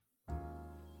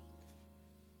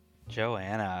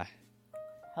Joanna,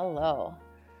 Hello.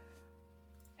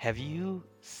 have you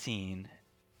seen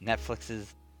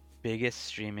Netflix's biggest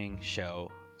streaming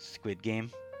show, Squid Game?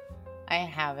 I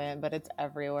haven't, but it's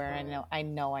everywhere. I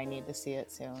know I need to see it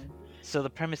soon. So the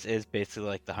premise is basically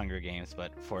like the Hunger Games,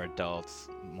 but for adults,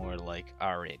 more like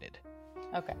R-rated.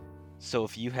 Okay. So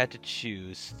if you had to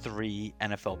choose three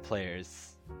NFL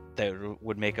players that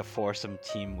would make a foursome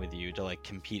team with you to like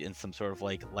compete in some sort of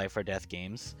like life or death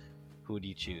games, who would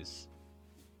you choose?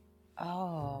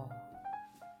 Oh.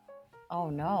 Oh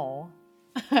no.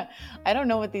 I don't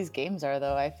know what these games are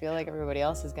though. I feel like everybody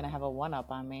else is gonna have a one up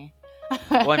on me.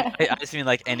 Well, I just mean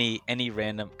like any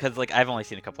random, because like I've only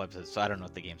seen a couple episodes, so I don't know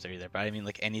what the games are either. But I mean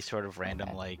like any sort of random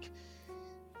Okay.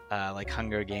 like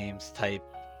Hunger Games type,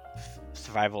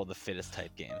 survival of the fittest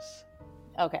type games.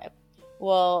 Okay.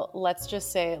 Well, let's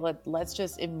just say let's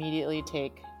just immediately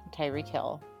take Tyreek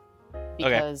Hill Okay.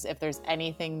 because if there's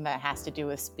anything that has to do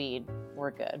with speed,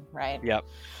 we're good, right? Yep.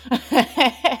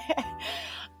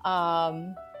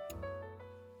 um.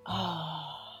 Oh.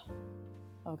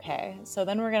 Okay, so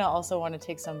then we're gonna also want to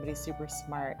take somebody super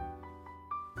smart.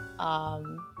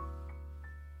 Um,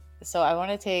 so I want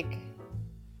to take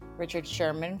Richard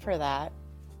Sherman for that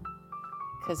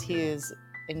because he is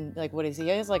in like what is he? He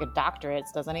has like a doctorate,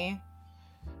 doesn't he?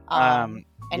 And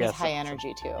Yeah. he's high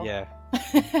energy too. Yeah.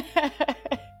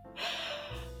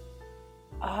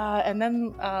 And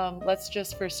then let's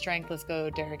just for strength, let's go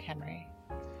Derrick Henry.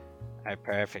 All right.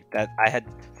 Perfect.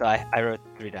 I wrote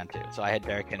three down too. So I had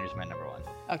Derrick Henry as my number one.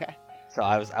 Okay. So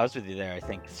I was with you there. I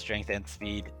think strength and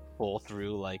speed pull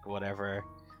through like whatever.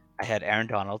 I had Aaron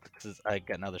Donald because I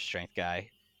got another strength guy,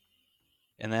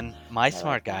 and then my I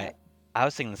smart like guy. that. I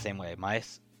was thinking the same way. My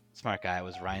smart guy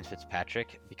was Ryan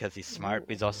Fitzpatrick because he's smart, Ooh.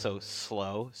 but he's also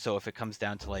slow. So if it comes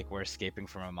down to like we're escaping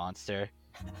from a monster,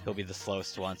 he'll be the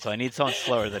slowest one. So I need someone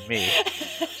slower than me,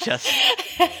 just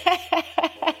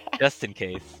in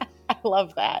case. I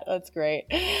love that. That's great.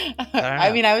 I don't I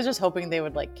know. mean, I was just hoping they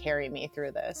would like carry me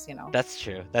through this, you know. That's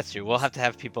true. That's true. We'll have to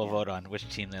have people Yeah. vote on which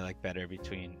team they like better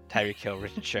between Tyreek Hill,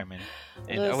 Richard Sherman,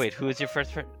 and Just- oh wait, who is your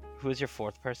who is your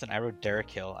fourth person? I wrote Derrick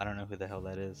Hill. I don't know who the hell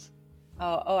that is.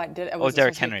 I did. Oh, Was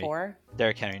Derrick supposed to be Henry. four?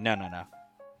 Derrick Henry. No.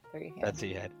 Three. Yeah. That's who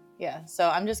you had. Yeah. So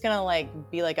I'm just gonna like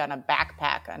be like on a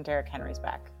backpack on Derrick Henry's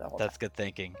back the whole That's good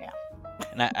thinking. Yeah.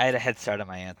 And I had a head start on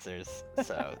my answers,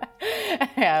 so time.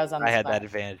 Yeah, I was on the I had spot, that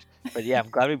advantage. But yeah, I'm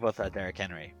glad we both had Derrick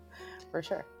Henry. for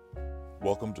sure.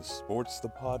 Welcome to Sports the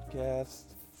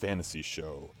Podcast Fantasy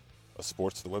Show, a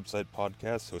Sports the Website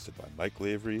podcast hosted by Mike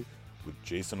Lavery with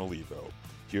Jason Olivo.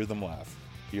 Hear them laugh,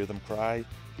 hear them cry,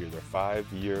 hear their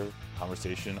 5-year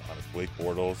conversation on if Blake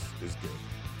Bortles is good.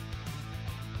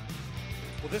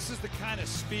 Well, this is the kind of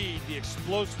speed, the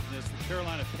explosiveness the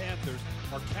Carolina Panthers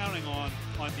are counting on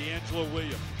D'Angelo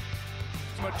Williams.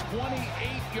 A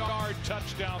 28-yard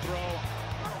touchdown throw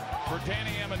for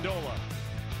Danny Amendola.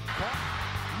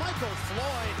 Michael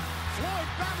Floyd. Floyd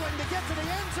battling to get to the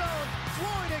end zone.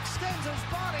 Floyd extends his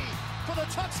body for the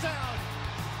touchdown.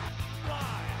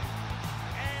 Line.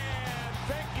 And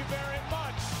thank you very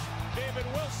much. David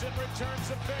Wilson returns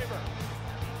the favor.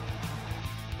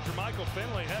 For Michael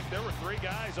Finley, heck, there were 3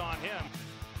 guys on him.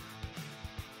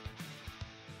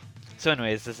 So,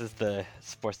 anyways, this is the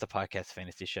Sports the Podcast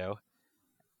Fantasy Show.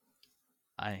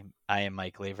 I am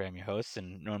Mike Lavery. I'm your host,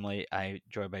 and normally I'm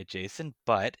joined by Jason,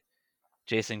 but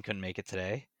Jason couldn't make it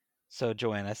today, so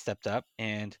Joanna stepped up,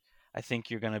 and I think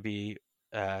you're going to be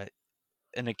an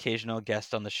occasional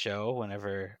guest on the show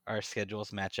whenever our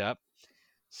schedules match up.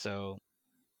 So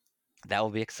that will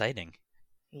be exciting.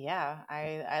 Yeah,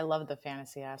 I love the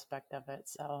fantasy aspect of it,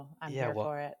 so I'm Yeah, here well,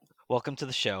 for it. welcome to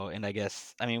the show, and I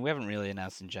guess we haven't really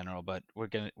announced in general, but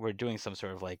we're doing some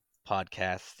sort of like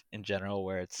podcast in general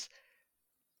where it's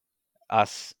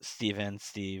us, Steven,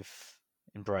 Steve,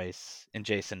 and Bryce, and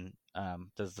Jason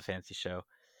does the fantasy show.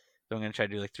 So I'm going to try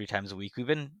to do like 3 times a week. We've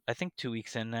been, I think, 2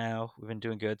 weeks in now. We've been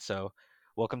doing good. So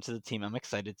welcome to the team. I'm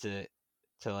excited to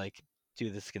like do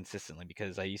this consistently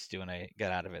because I used to when I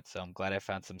got out of it. So I'm glad I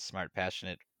found some smart,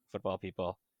 passionate football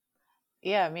people.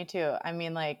 Yeah, me too. I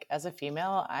mean, like as a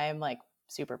female, I'm like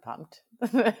super pumped.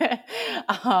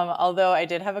 Although I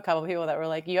did have a couple people that were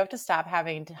like, "You have to stop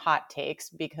having hot takes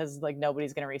because like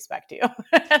nobody's gonna respect you."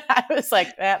 And I was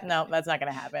like, "No, that's not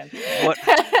gonna happen." What?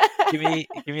 Give me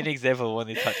an example of one of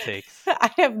these hot takes.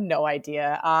 I have no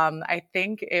idea. I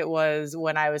think it was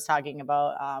when I was talking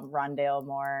about Rondale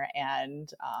Moore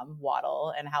and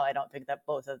Waddle and how I don't think that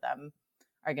both of them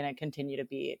are going to continue to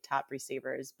be top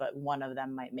receivers, but one of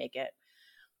them might make it.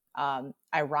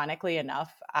 Ironically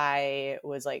enough, I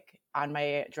was like on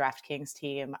my DraftKings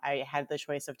team. I had the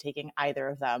choice of taking either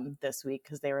of them this week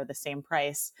because they were the same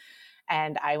price.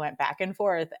 And I went back and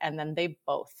forth, and then they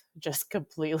both just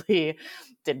completely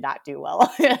did not do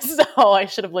well. So I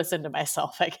should have listened to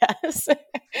myself, I guess.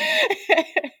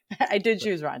 I did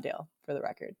choose Rondale, for the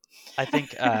record. I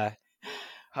think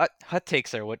hot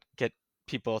takes are what get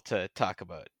people to talk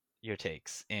about your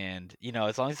takes, and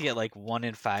as long as you get like 1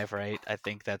 in 5 right, I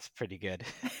think that's pretty good.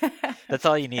 That's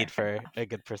all you need for a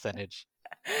good percentage.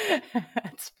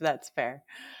 That's fair.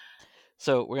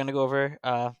 So we're gonna go over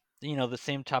the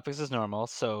same topics as normal.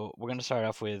 So we're gonna start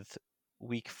off with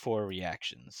week 4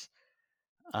 reactions.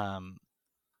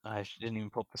 I didn't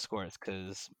even pull up the scores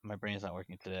because my brain's not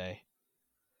working today.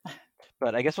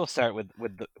 But I guess we'll start with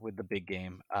the big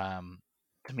game.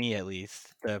 To me at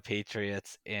least, the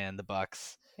Patriots and the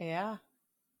Bucks. Yeah.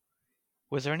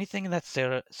 Was there anything that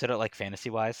stood out like fantasy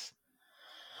wise?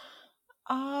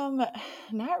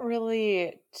 Not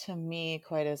really to me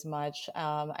quite as much.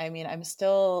 I mean, I've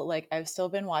still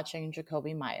been watching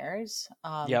Jacoby Myers,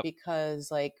 Yep.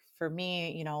 because like for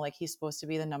me, like he's supposed to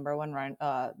be the number one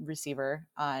receiver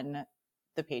on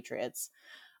the Patriots.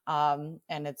 And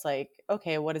it's like,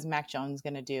 okay, what is Mac Jones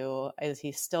going to do? Is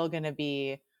he still going to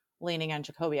be leaning on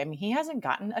Jacoby? I mean, he hasn't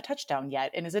gotten a touchdown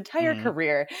yet in his entire Mhm.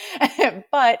 career,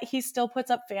 but he still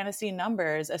puts up fantasy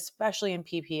numbers, especially in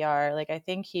PPR. Like I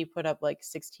think he put up like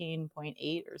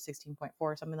 16.8 or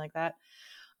 16.4, something like that.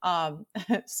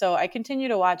 So I continue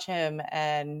to watch him,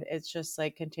 and it's just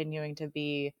like continuing to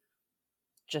be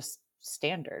just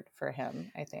standard for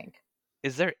him, I think.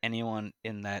 Is there anyone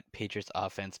in that Patriots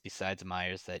offense besides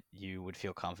Myers that you would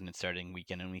feel confident starting week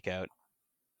in and week out?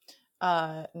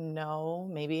 No,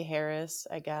 maybe Harris,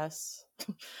 I guess.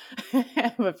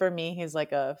 But for me, he's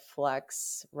like a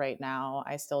flex right now.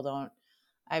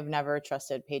 I've never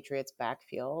trusted Patriots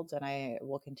backfield, and I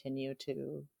will continue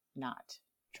to not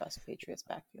trust Patriots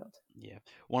backfield. Yeah.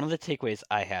 One of the takeaways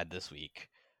I had this week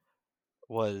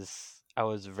was I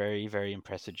was very, very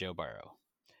impressed with Joe Burrow,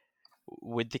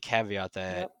 with the caveat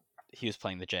that Yep. he was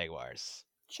playing the Jaguars.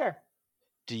 Sure.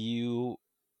 Do you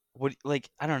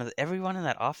I don't know, everyone in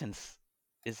that offense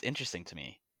is interesting to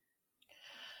me.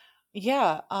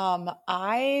 Yeah.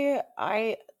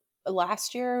 I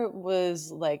last year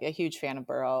was like a huge fan of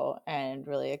Burrow and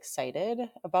really excited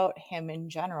about him in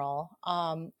general.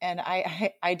 And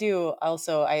I do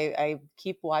also I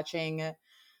keep watching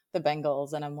the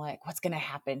Bengals, and I'm like, what's gonna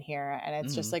happen here? And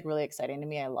it's just Mhm. like really exciting to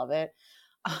me. I love it.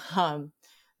 Um,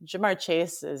 Jamar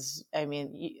Chase is, I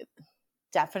mean,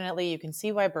 definitely you can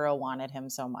see why Burrow wanted him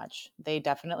so much. They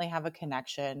definitely have a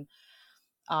connection.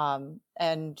 And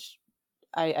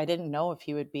I didn't know if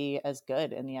he would be as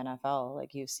good in the NFL.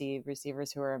 Like you see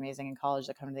receivers who are amazing in college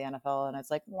that come to the NFL, and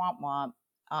it's like womp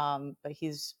womp. But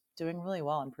he's doing really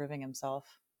well, improving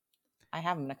himself. I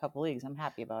have him in a couple leagues. I'm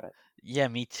happy about it. Yeah,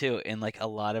 me too. And like a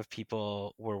lot of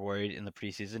people were worried in the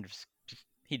preseason.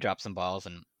 He dropped some balls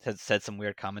and has said some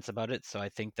weird comments about it. So I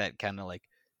think that kind of like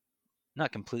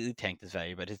not completely tanked his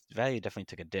value, but his value definitely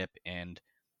took a dip. And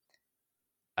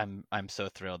I'm so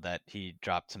thrilled that he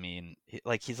dropped to me. And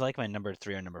he's like my number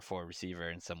 3 or number 4 receiver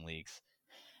in some leagues.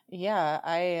 Yeah,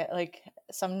 I like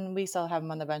some weeks I'll have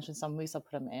him on the bench and some weeks I'll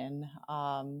put him in.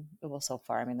 Well, so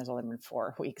far, I mean, there's only been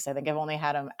 4 weeks. I think I've only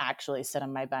had him actually sit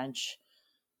on my bench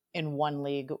in one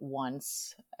league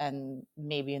once, and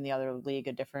maybe in the other league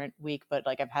a different week, but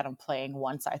like I've had him playing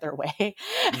once either way.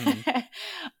 Mhm.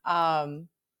 um,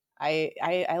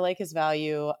 I like his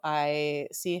value. I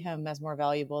see him as more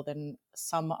valuable than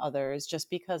some others just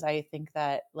because I think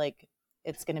that like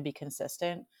it's going to be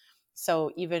consistent.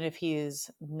 So even if he's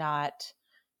not,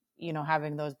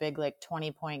 having those big like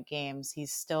 20-point games, he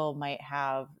still might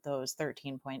have those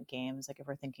 13-point games, like if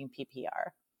we're thinking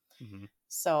PPR. Mhm.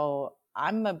 So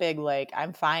I'm a big like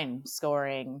I'm fine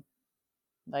scoring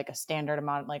like a standard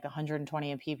amount, like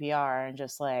 120 in PPR, and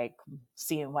just like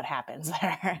seeing what happens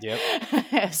there.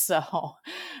 Yep. So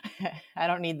I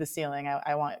don't need the ceiling.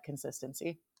 I want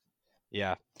consistency.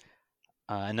 Yeah.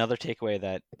 Another takeaway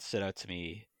that stood out to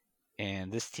me,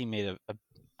 and this team made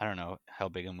I don't know how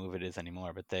big a move it is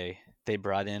anymore, but they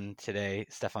brought in today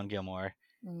Stephon Gilmore,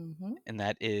 Mm-hmm. and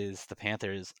that is the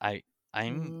Panthers. I'm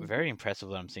Mm-hmm. very impressed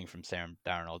with what I'm seeing from Sam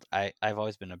Darnold. I've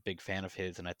always been a big fan of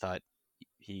his, and I thought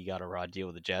he got a raw deal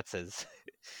with the Jets as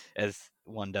as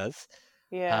one does.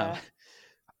 Um, Yeah.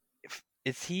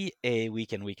 is he a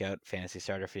week in week out fantasy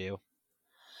starter for you?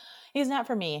 He's not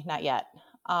for me, not yet.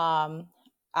 Um,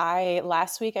 I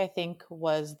last week I think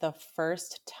was the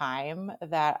first time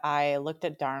that I looked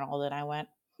at Darnold and I went,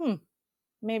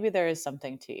 maybe there is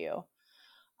something to you.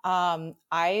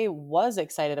 I was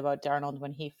excited about Darnold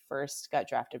when he first got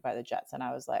drafted by the Jets, and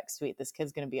I was like, "Sweet, this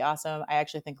kid's gonna be awesome." I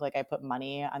actually think like I put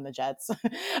money on the Jets,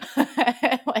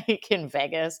 like in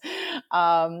Vegas,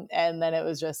 and then it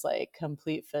was just like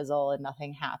complete fizzle and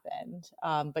nothing happened.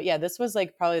 But yeah, this was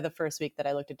like probably the first week that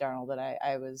I looked at Darnold that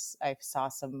I saw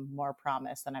some more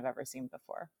promise than I've ever seen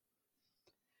before.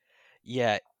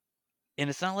 Yeah, and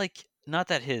it's not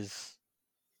that his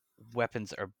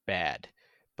weapons are bad,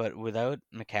 but without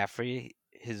McCaffrey,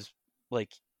 his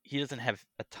like he doesn't have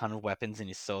a ton of weapons and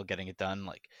he's still getting it done.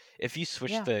 Like if you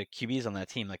switch Yeah. the QBs on that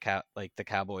team, like the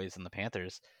Cowboys and the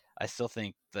Panthers, I still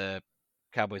think the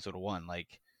Cowboys would have won.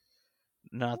 Like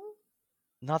not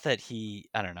not that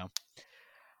I don't know.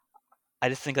 I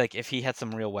just think like if he had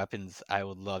some real weapons, I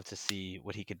would love to see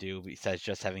what he could do besides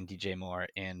just having DJ Moore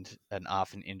and an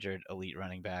often injured elite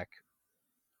running back.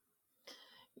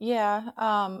 Yeah.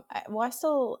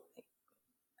 Well,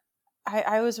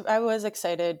 I was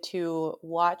excited to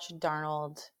watch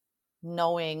Darnold,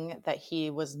 knowing that he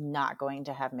was not going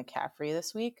to have McCaffrey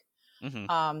this week,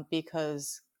 Hmm.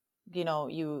 because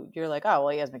you're like, oh well,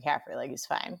 he has McCaffrey, like he's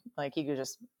fine, like he could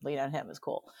just lean on him, is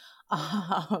cool.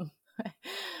 um,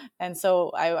 and so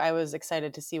I was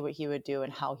excited to see what he would do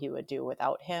and how he would do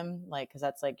without him, like because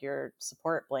that's like your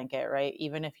support blanket, right?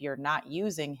 Even if you're not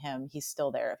using him, he's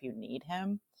still there if you need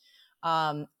him.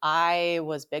 I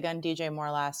was big on DJ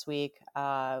Moore last week.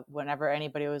 Whenever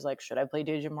anybody was like, "Should I play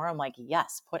DJ Moore?" I'm like,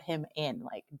 "Yes, put him in.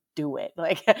 Like, do it."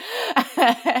 Like,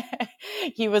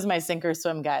 he was my sink or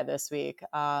swim guy this week.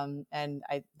 And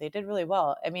they did really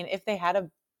well. I mean, if they had a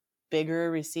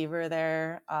bigger receiver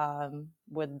there,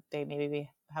 would they maybe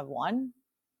have won?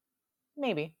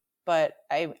 Maybe, but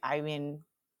I mean,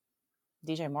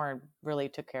 DJ Moore really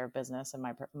took care of business in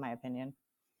my opinion.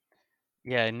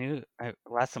 Yeah,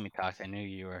 last time we talked, I knew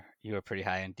you were pretty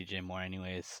high on DJ Moore,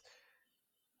 anyways.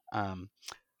 Um,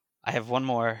 I have one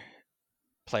more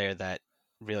player that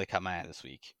really caught my eye this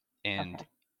week, and Okay.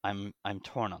 I'm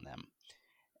torn on them,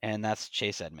 and that's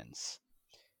Chase Edmonds.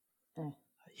 Eh.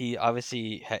 He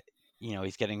obviously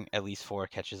he's getting at least 4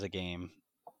 catches a game,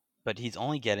 but he's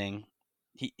only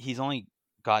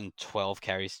gotten 12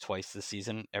 carries twice this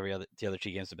season. The other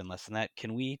 2 games have been less than that.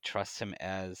 Can we trust him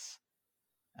as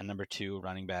a number 2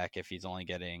 running back if he's only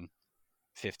getting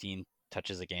 15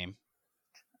 touches a game?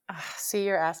 See,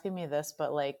 you're asking me this,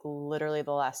 but like literally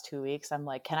the last 2 weeks, I'm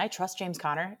like, can I trust James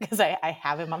Conner? Because I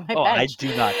have him on my Oh, I bench.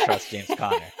 do not trust James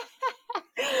Conner.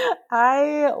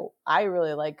 I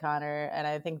really like Connor, and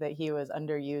I think that he was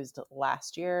underused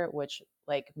last year, which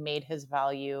like made his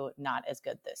value not as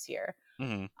good this year.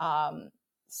 Hmm. Um,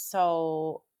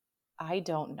 so I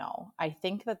don't know. I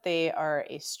think that they are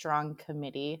a strong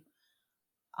committee.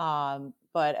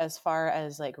 But as far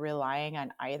as like relying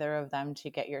on either of them to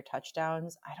get your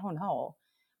touchdowns, I don't know.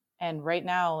 And right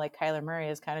now, like Kyler Murray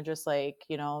is kind of just like,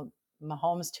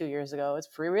 Mahomes 2 years ago. It's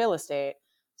free real estate.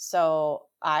 So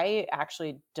I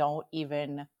actually don't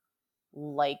even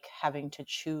like having to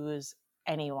choose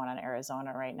anyone on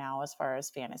Arizona right now as far as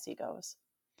fantasy goes.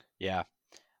 Yeah,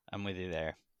 I'm with you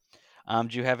there.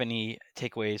 Do you have any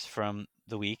takeaways from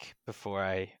the week before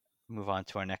I move on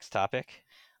to our next topic?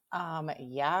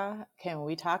 Yeah. Can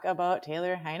we talk about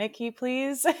Taylor Heineke,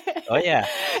 please? Oh yeah,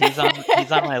 he's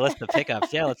on my list of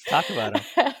pickups. Yeah, let's talk about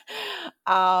him.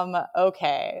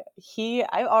 Okay.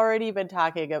 I've already been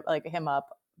talking like him up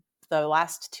the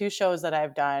last 2 shows that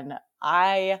I've done.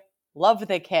 I love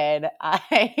the kid.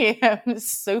 I am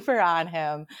super on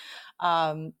him.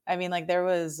 I mean, like there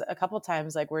was a couple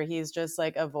times like where he's just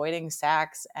like avoiding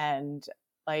sacks, and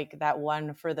like that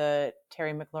one for the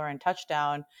Terry McLaurin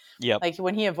touchdown. Yep. Like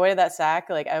when he avoided that sack,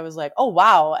 like I was like, oh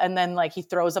wow. And then like he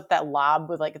throws up that lob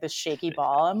with like this shaky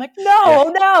ball. I'm like,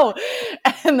 Yeah. no.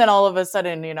 And then all of a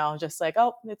sudden, just like,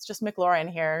 oh, it's just McLaurin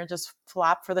here, just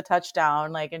flop for the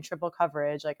touchdown, like in triple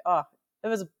coverage. Like, oh, it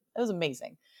was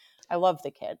amazing. I love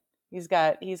the kid. He's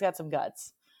got some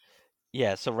guts.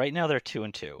 Yeah. So right now they're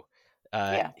 2-2.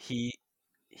 Yeah.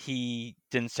 He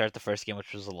didn't start the first game,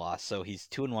 which was a loss. So he's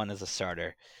 2-1 as a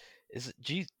starter.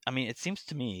 I mean, it seems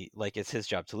to me like it's his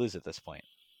job to lose at this point.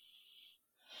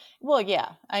 Well,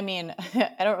 yeah. I mean,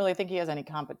 I don't really think he has any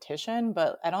competition,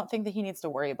 but I don't think that he needs to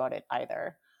worry about it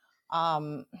either.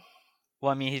 Um,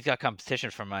 Well, I mean, he's got competition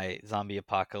from my zombie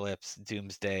apocalypse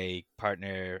doomsday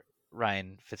partner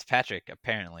Ryan Fitzpatrick,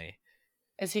 apparently.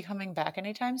 is he coming back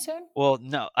anytime soon? Well,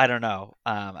 no, I don't know.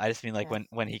 I just mean like Yeah.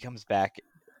 when he comes back,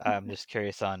 I'm just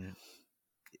curious on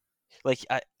like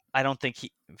I don't think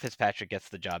Fitzpatrick gets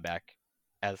the job back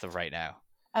as of right now.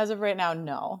 As of right now,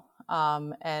 no.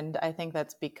 And I think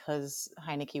that's because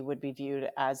Heineke would be viewed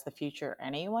as the future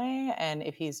anyway. And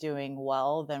if he's doing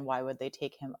well, then why would they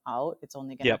take him out? It's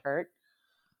only going to Yep. hurt.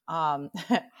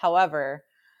 However,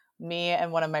 me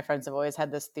and one of my friends have always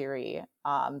had this theory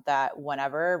that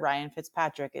whenever Ryan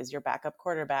Fitzpatrick is your backup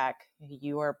quarterback,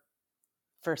 you are,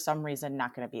 for some reason,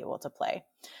 not going to be able to play.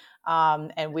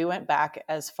 And we went back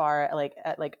as far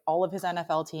at all of his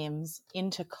NFL teams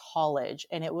into college,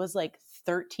 and it was like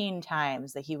 13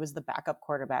 times that he was the backup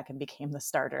quarterback and became the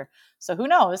starter. So who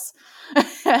knows?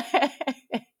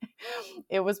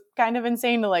 It was kind of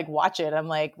insane to like watch it. I'm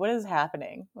like, what is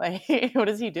happening? Like, what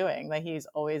is he doing? Like, he's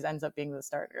always ends up being the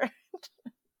starter.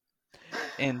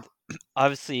 And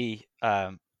obviously,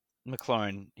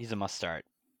 McLaurin, he's a must start.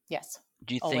 Yes,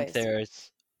 Do you think always.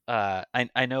 there's?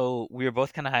 I know we were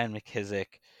both kind of high on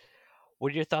McKissick.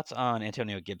 What are your thoughts on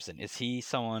Antonio Gibson? Is he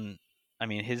someone? I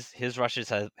mean, his rushes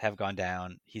have gone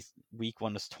down. He's week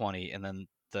 1 was 20, and then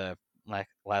the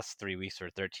last 3 weeks were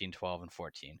 13, 12, and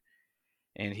 14.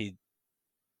 And he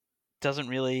doesn't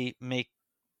really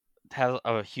have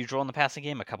a huge role in the passing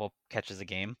game. A couple catches a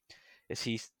game. Is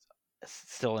he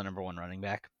still the number 1 running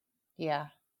back? Yeah,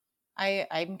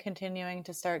 I'm continuing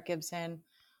to start Gibson.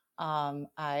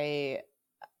 I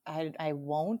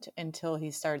won't until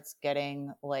he starts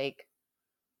getting like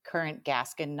current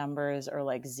Gaskin numbers or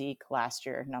like Zeke last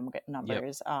year Yep.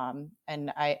 numbers.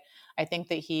 And I think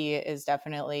that he is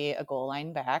definitely a goal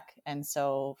line back, and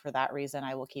so for that reason,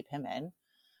 I will keep him in.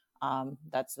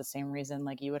 That's the same reason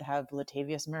like you would have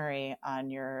Latavius Murray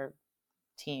on your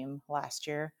team last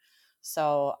year.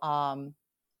 So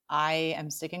I am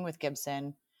sticking with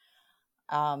Gibson.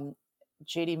 JD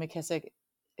McKissick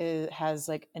has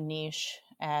like a niche,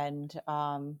 and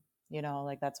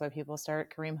like that's why people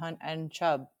start Kareem Hunt and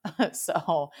Chubb.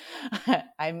 So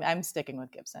I'm sticking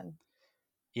with Gibson.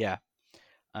 Yeah.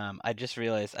 I just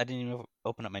realized I didn't even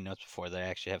open up my notes before that I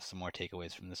actually have some more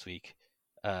takeaways from this week.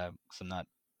 So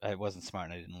I wasn't smart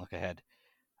and I didn't look ahead.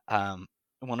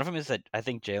 One of them is that I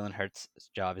think Jalen Hurts'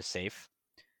 job is safe.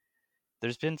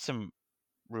 There's been some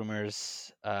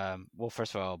rumors, well,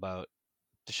 first of all, about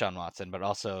Deshaun Watson, but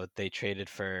also they traded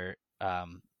for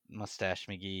Mustache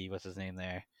McGee, what's his name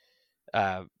there?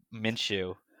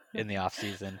 Minshew in the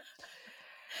offseason.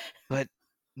 But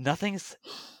nothing's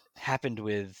happened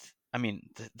with, I mean,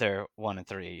 they're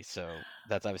 1-3, so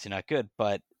that's obviously not good.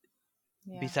 But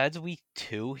besides week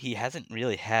 2, he hasn't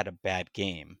really had a bad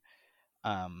game.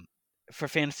 For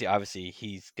fantasy, obviously,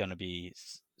 he's going to be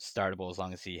startable as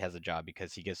long as he has a job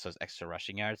because he gets those extra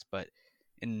rushing yards. But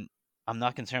I'm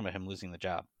not concerned about him losing the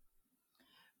job.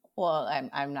 Well,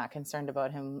 I'm not concerned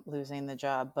about him losing the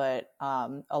job, but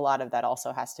a lot of that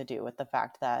also has to do with the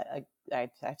fact that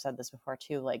I've said this before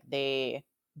too. Like they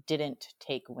didn't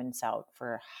take Wentz out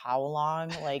for how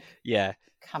long? Like, Yeah,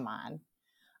 come on.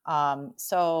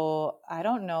 So I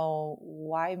don't know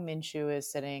why Minshew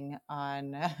is sitting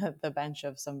on the bench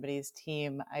of somebody's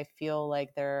team. I feel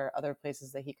like there are other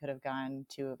places that he could have gone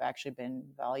to have actually been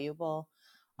valuable.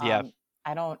 yeah.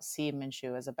 I don't see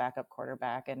Minshew as a backup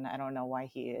quarterback, and I don't know why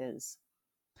he is.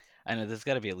 I know there's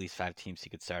got to be at least 5 teams he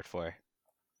could start for.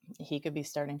 He could be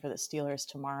starting for the Steelers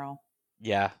tomorrow.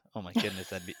 Yeah. Oh my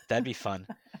goodness, that'd be fun.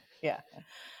 Yeah.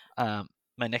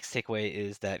 My next takeaway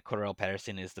is that Cordarrelle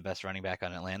Patterson is the best running back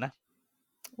on Atlanta.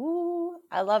 Ooh,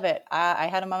 I love it. I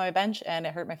had him on my bench, and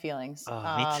it hurt my feelings.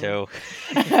 Oh, me too.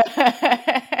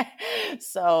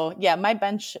 So yeah, my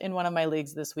bench in one of my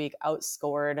leagues this week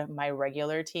outscored my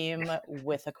regular team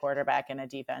with a quarterback and a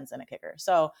defense and a kicker.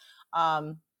 So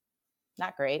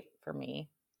not great for me.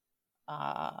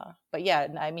 But yeah,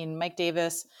 I mean, Mike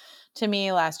Davis, to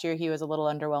me last year, he was a little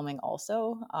underwhelming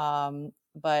also.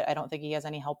 But I don't think he has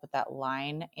any help with that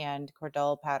line. And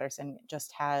Cordell Patterson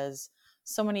just has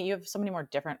you have so many more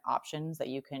different options that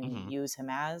you can use him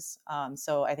as.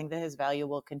 So I think that his value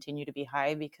will continue to be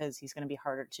high because he's going to be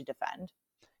harder to defend.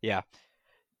 Yeah.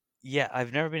 Yeah,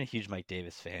 I've never been a huge Mike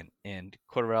Davis fan, and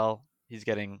Cordarrelle, he's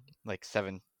getting like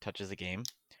 7 touches a game.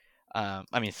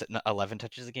 11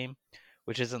 touches a game,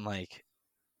 which isn't like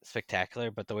spectacular,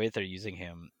 but the way that they're using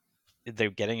him, they're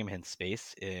getting him in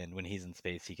space, and when he's in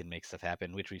space, he can make stuff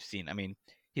happen, which we've seen. I mean,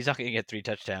 he's not going to get 3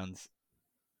 touchdowns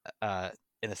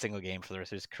in a single game for the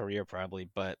rest of his career, probably,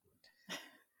 but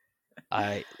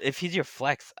if he's your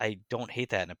flex, I don't hate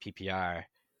that in a PPR.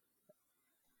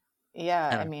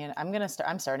 Yeah, I mean,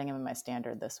 I'm starting him in my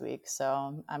standard this week,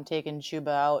 so I'm taking Chuba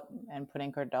out and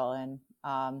putting Cordell in.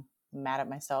 Mad at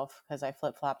myself because I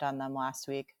flip flopped on them last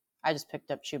week. I just picked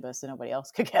up Chuba so nobody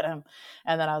else could get him,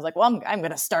 and then I was like, well, I'm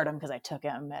going to start him because I took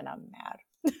him, and I'm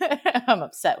mad. I'm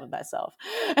upset with myself.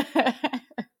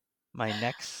 My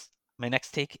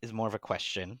next take is more of a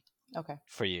question. Okay.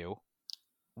 for you.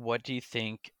 What do you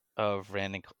think of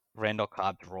Randall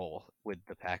Cobb's role with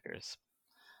the Packers?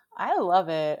 I love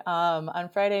it. On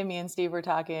Friday, me and Steve were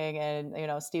talking,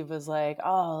 and Steve was like,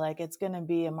 "Oh, like it's gonna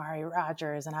be Amari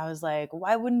Rogers," and I was like,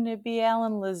 "Why wouldn't it be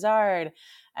Alan Lazard?"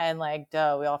 And like,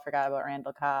 duh, we all forgot about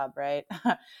Randall Cobb, right?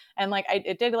 And like,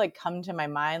 it did like come to my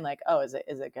mind, like, oh, is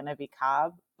it gonna be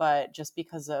Cobb? But just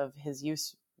because of his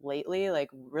use lately, like,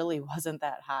 really wasn't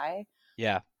that high.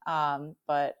 Yeah.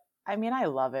 But I mean, I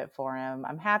love it for him.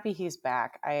 I'm happy he's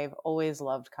back. I've always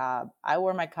loved Cobb. I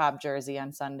wore my Cobb jersey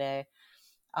on Sunday.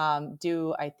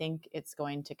 Do I think it's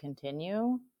going to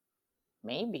continue?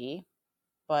 Maybe,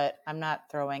 but I'm not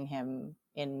throwing him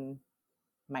in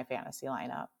my fantasy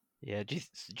lineup. Yeah. Do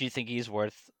you think he's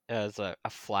worth as a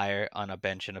flyer on a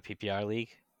bench in a PPR league?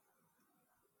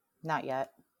 Not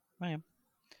yet. I am.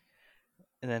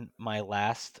 And then my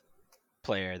last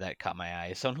player that caught my eye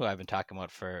is someone who I've been talking about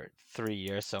for 3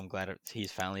 years, so I'm glad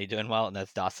he's finally doing well, and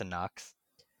that's Dawson Knox.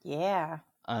 Yeah.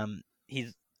 Um,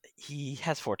 he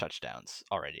has 4 touchdowns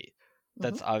already. Mm-hmm.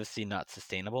 That's obviously not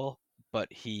sustainable,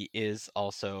 but he is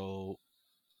also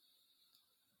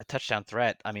a touchdown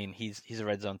threat. I mean, he's a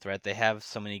red zone threat. They have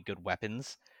so many good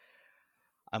weapons.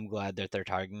 I'm glad that they're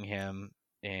targeting him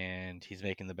and he's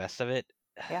making the best of it.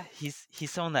 Yeah. He's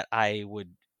someone that I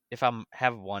would, if I'm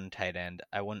have one tight end,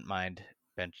 I wouldn't mind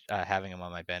having him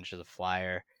on my bench as a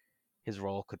flyer. His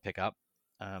role could pick up.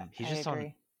 He's I just someone,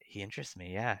 agree. he interests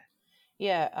me. Yeah.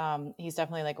 Yeah, he's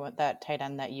definitely like that tight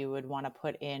end that you would want to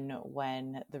put in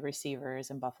when the receivers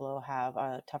in Buffalo have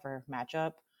a tougher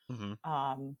matchup. Hmm.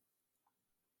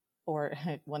 Or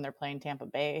when they're playing Tampa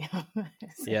Bay.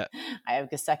 Yeah. I have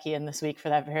Gasecki in this week for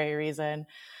that very reason.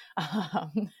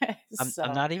 I'm So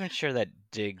not even sure that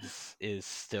Diggs is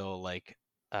still like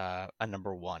a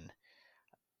number one.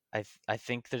 I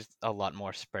think there's a lot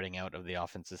more spreading out of the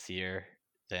offense this year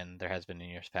than there has been in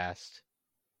years past.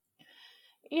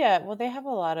 yeah, well, they have a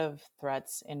lot of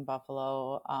threats in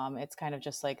Buffalo. It's kind of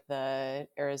just like the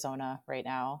Arizona right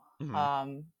now. Hmm.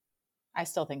 Um, I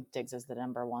still think Diggs is the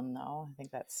number one, though. I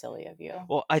think that's silly of you.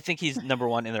 Well, I think he's number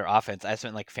one in their offense. I just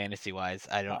meant like fantasy wise.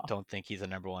 I don't Oh, don't think he's a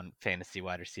number one fantasy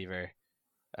wide receiver.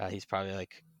 He's probably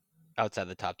like outside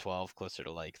the top 12, closer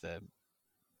to like the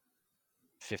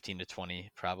 15 to 20,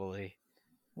 probably.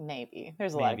 maybe.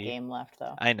 There's a lot of Maybe. game left,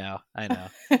 though. I know. I know.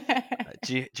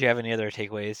 Do you have any other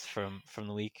takeaways from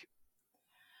the week?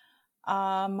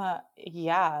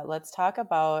 Yeah, let's talk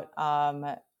about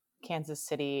Kansas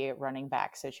City running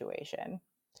back situation.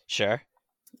 Sure.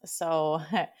 So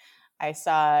I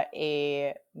saw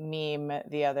a meme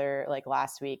like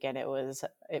last week, and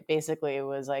it basically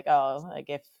was like, oh, like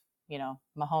if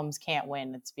Mahomes can't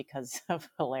win, it's because of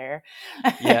Hilaire.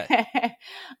 Yeah.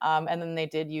 And then they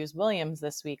did use Williams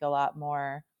this week a lot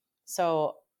more.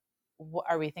 So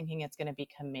are we thinking it's going to be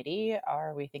committee?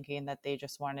 Are we thinking that they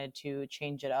just wanted to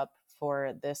change it up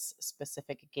for this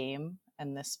specific game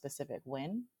and this specific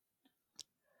win?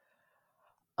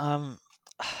 Um,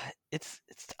 it's.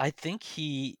 I think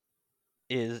he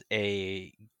is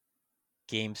a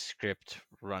game script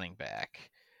running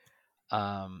back.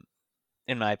 Um,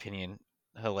 in my opinion,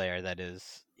 Hilaire, that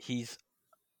is, he's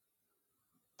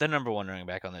the number one running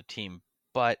back on the team.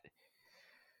 But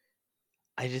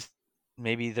I just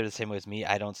maybe they're the same way as me.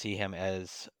 I don't see him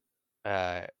as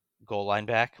uh goal line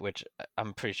back, which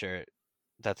I'm pretty sure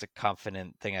that's a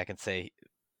confident thing I can say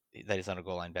that he's not a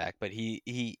goal line back. But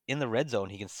he in the red zone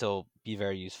he can still be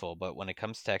very useful. But when it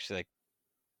comes to actually like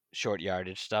short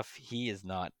yardage stuff, he is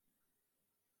not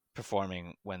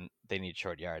performing when they need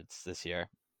short yards this year.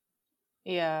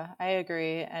 Yeah, I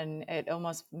agree. And it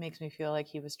almost makes me feel like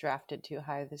he was drafted too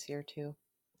high this year, too.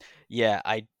 Yeah,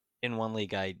 I in one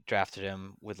league I drafted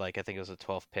him with like I think it was a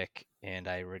 12th pick, and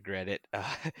I regret it.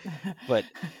 But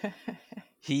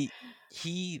he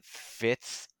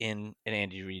fits in an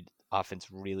Andy Reid offense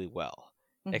really well,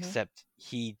 Hmm. except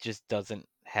he just doesn't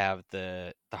have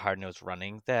the hard nosed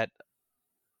running that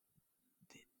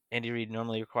Andy Reid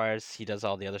normally requires. He does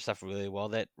all the other stuff really well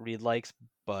that Reid likes,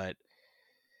 but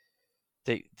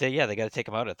they got to take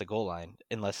him out at the goal line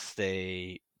unless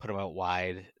they put him out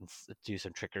wide and do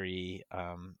some trickery.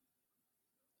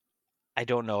 I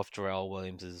don't know if Jarrell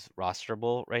Williams is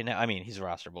rosterable right now. I mean, he's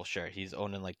rosterable, sure. He's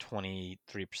owned in like 23%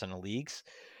 of leagues.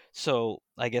 So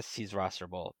I guess he's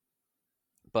rosterable,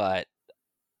 but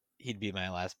he'd be my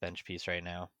last bench piece right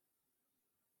now.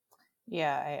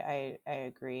 Yeah, I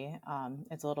agree.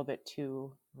 It's a little bit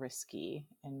too risky,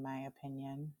 in my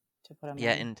opinion, to put him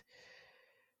Yeah, in. and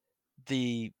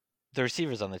the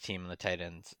receivers on the team and the tight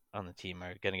ends on the team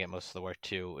are going to get most of the work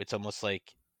too. It's almost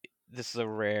like this is a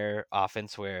rare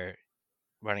offense where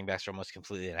running backs are almost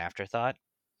completely an afterthought.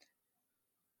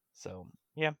 So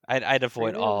yeah, I'd Free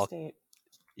avoid real all. estate.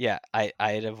 Yeah,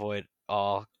 I'd avoid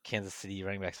all Kansas City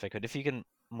running backs if I could. If you can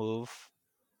move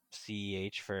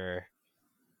CEH for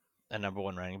a number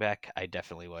one running back, I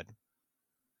definitely would.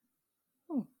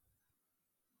 Hmm.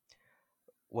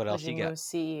 What Would else you you got? move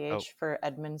CEH Oh, for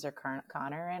Edmonds or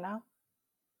Connor right now?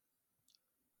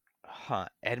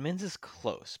 Edmonds is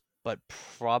close, but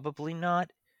probably not.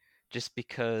 Just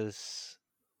because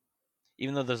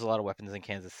even though there's a lot of weapons in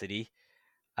Kansas City,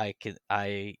 I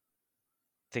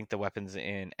think the weapons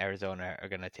in Arizona are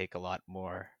gonna take a lot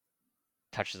more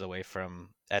touches away from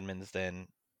Edmonds than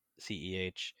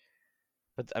CEH.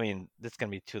 But I mean, this is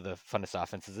gonna be two of the funnest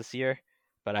offenses this year.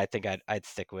 But I think I'd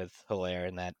stick with Hilaire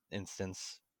in that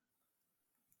instance.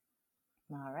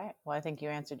 All right. Well, I think you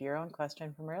answered your own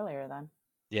question from earlier then.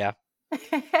 Yeah.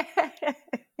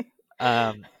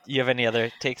 You have any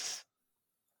other takes?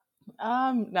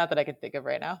 Not that I can think of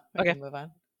right now. We Okay. can move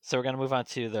on. So we're gonna move on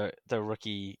to the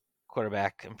rookie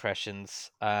quarterback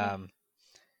impressions. So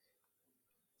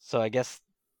I guess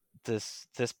this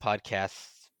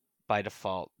podcast by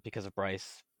default, because of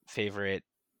Bryce, favorite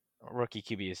rookie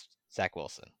QB is Zach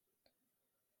Wilson.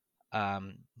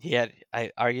 He had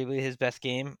arguably his best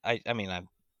game. I mean,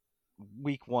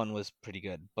 week one was pretty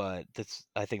good, but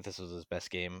I think this was his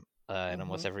best game in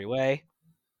almost every way.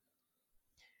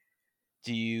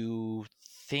 Do you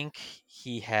think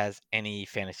he has any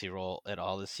fantasy role at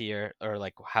all this year, or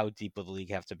like how deep will the league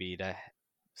have to be to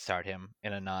start him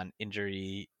in a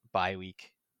non-injury bye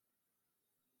week?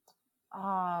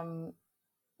 Um,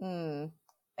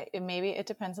 maybe it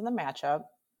depends on the matchup.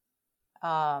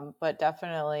 But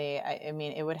definitely, I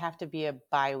mean, it would have to be a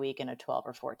bye week in a 12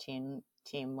 or 14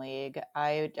 team league.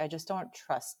 I just don't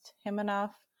trust him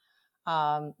enough.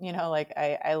 Like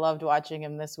I loved watching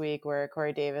him this week where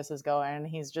Corey Davis is going and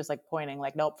he's just like pointing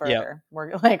like, nope, Yep. further.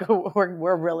 We're like,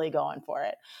 we're really going for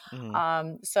it.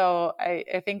 Mm-hmm. So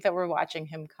I think that we're watching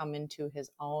him come into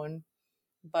his own,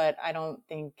 but I don't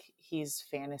think he's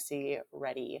fantasy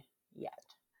ready yet.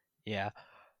 Yeah.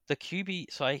 The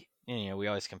QB, so we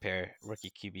always compare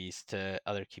rookie QBs to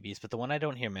other QBs, but the one I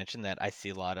don't hear mentioned that I see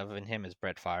a lot of in him is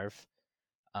Brett Favre.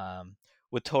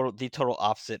 With the total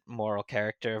opposite moral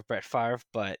character of Brett Favre,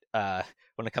 but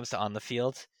when it comes to on the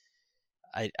field,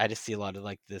 I just see a lot of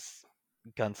like this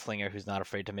gunslinger who's not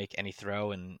afraid to make any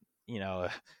throw, and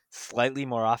slightly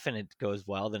more often it goes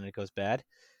well than it goes bad.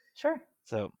 Sure.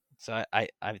 So I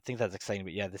think that's exciting.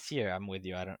 But yeah, this year I'm with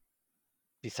you. I don't,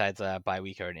 besides a bye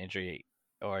week or an injury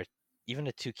or even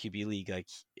a 2 QB league, like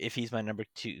if he's my number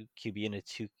 2 QB in a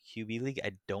 2 QB league,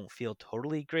 I don't feel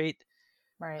totally great.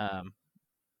 Right.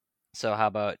 So how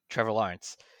about Trevor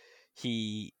Lawrence?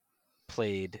 He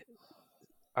played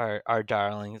our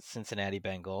darling Cincinnati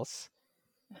Bengals.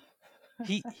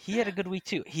 He had a good week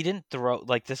too. He didn't throw,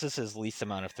 like, this is his least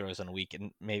amount of throws on a week,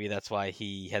 and maybe that's why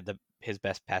he had his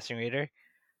best passing rating.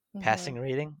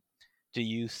 Do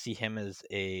you see him as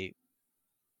a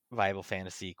viable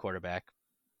fantasy quarterback?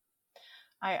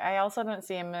 I also don't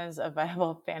see him as a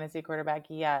viable fantasy quarterback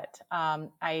yet.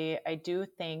 I do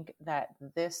think that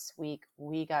this week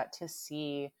we got to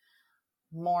see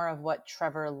more of what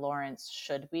Trevor Lawrence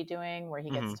should be doing, where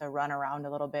he gets to run around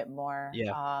a little bit more.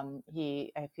 Yeah.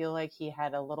 I feel like he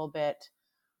had a little bit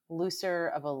looser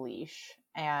of a leash,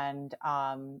 and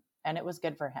it was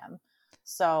good for him.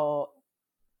 So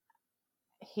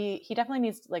he definitely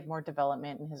needs like more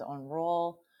development in his own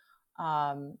role.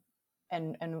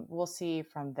 And we'll see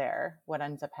from there what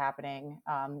ends up happening.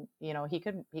 He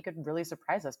could really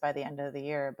surprise us by the end of the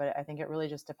year, but I think it really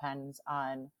just depends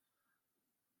on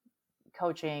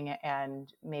coaching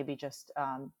and maybe just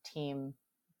team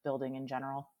building in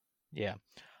general. Yeah.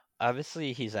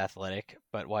 Obviously he's athletic,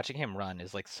 but watching him run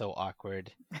is like so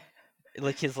awkward.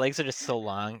 Like his legs are just so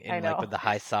long, I and like know. with the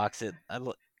high socks, I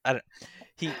don't.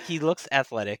 He looks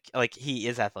athletic, like he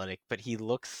is athletic, but he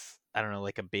looks, I don't know,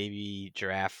 like a baby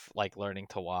giraffe, like learning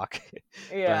to walk.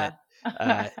 Yeah. But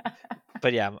uh,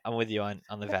 but yeah, I'm with you on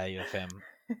the value of him.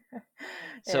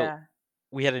 So Yeah.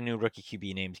 we had a new rookie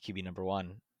QB named QB number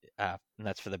one, and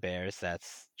that's for the Bears.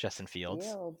 That's Justin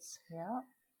Fields. Yeah.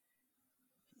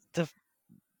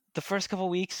 The first couple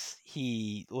weeks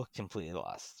he looked completely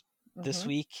lost. This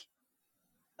week,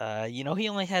 he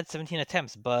only had 17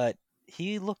 attempts, but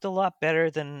he looked a lot better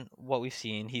than what we've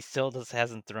seen. He still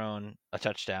hasn't thrown a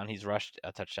touchdown. He's rushed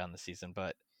a touchdown this season,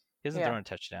 but he hasn't thrown a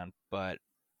touchdown. But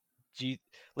he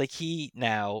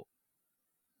now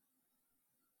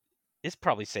it's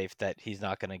probably safe that he's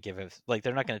not going to give us, like,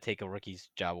 they're not going to take a rookie's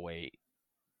job away.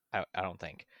 I don't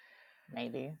think.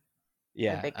 Maybe.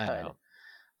 Yeah, they could.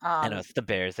 I know it's the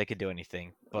Bears. They could do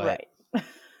anything, but right.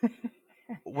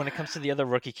 when it comes to the other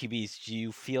rookie QBs, do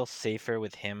you feel safer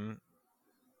with him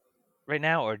right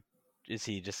now, or is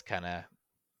he just kind of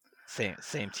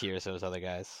same tier as those other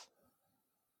guys?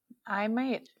 I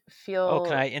might Oh, can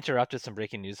feel. I interrupt with some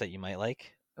breaking news that you might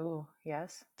like? Ooh,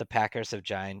 yes. The Packers are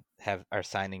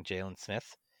signing Jalen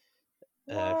Smith,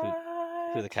 who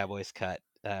the What? Cowboys cut,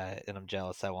 and I'm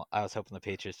jealous. I was hoping the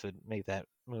Patriots would make that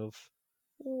move.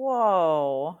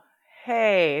 Whoa.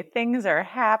 Hey, things are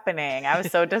happening. I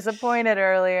was so disappointed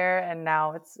earlier, and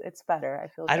now it's better. I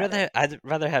feel better. I'd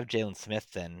rather have Jalen Smith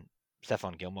than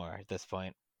Stephon Gilmore at this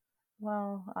point.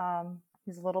 Well,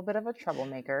 he's a little bit of a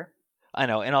troublemaker. I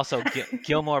know, and also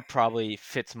Gilmore probably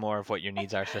fits more of what your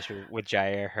needs are, especially with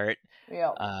Jair hurt.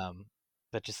 Yep.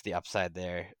 But just the upside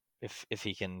there, if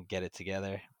he can get it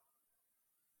together.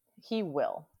 He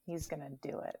will. He's gonna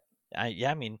do it.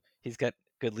 I mean, he's got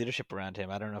good leadership around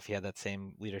him. I don't know if he had that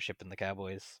same leadership in the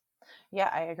Cowboys. Yeah,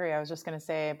 I agree. I was just gonna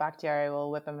say Bakhtiari will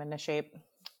whip him into shape. I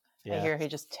Yeah. hear he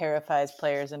just terrifies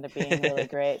players into being really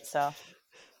great. So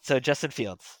So Justin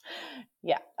Fields.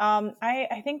 yeah.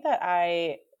 I think that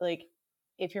I like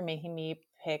if you're making me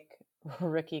pick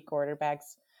rookie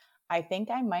quarterbacks, I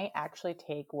think I might actually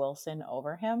take Wilson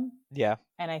over him. Yeah.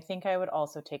 And I think I would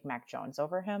also take Mac Jones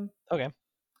over him. Okay.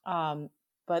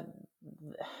 But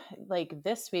like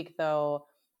this week though,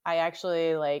 I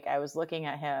actually I was looking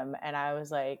at him and I was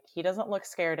like, he doesn't look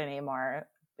scared anymore.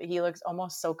 He looks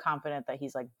almost so confident that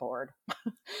he's like bored.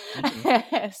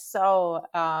 Mm-hmm. So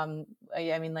I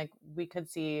mean, like we could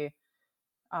see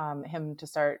him to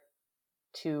start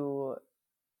to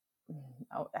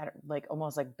like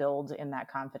almost like build in that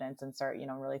confidence and start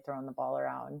really throwing the ball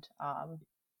around.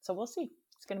 So we'll see.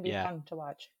 It's going to be Yeah. fun to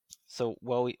watch. So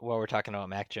while we're talking about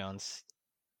Mac Jones,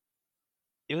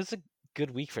 it was a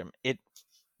good week for him.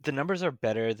 The numbers are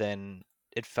better than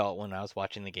it felt when I was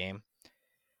watching the game.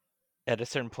 At a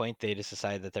certain point, they just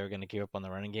decided that they were going to give up on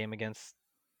the running game against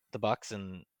the Bucks,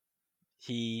 and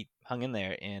he hung in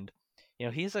there. And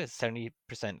he has a 70%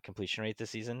 completion rate this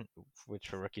season, which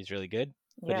for rookie is really good.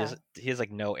 But Yeah. he has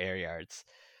like no air yards.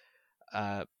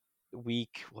 What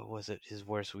was it? His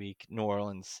worst week, New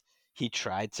Orleans. He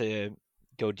tried to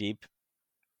go deep,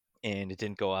 and it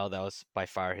didn't go well. That was by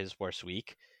far his worst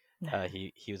week.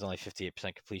 He was only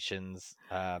 58% completions,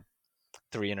 3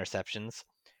 interceptions.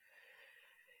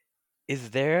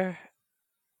 Is there?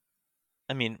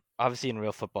 I mean, obviously in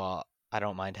real football, I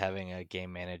don't mind having a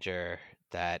game manager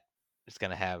that is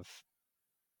going to have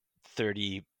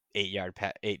 8-yard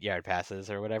passes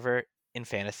or whatever. In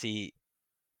fantasy,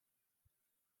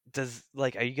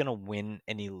 are you going to win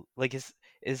any? Like, is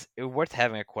it worth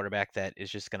having a quarterback that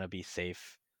is just going to be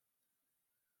safe?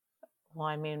 Well,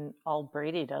 I mean, all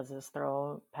Brady does is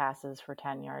throw passes for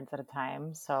 10 yards at a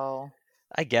time. So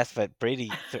I guess, but Brady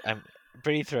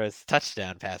throws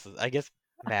touchdown passes. I guess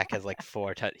Mac has like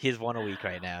 4. He's 1 a week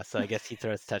right now, so I guess he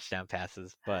throws touchdown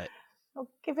passes. But I'll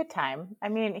give it time. I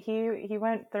mean, he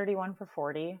went 31 for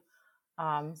 40.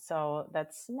 So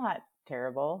that's not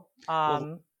terrible.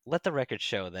 well, let the record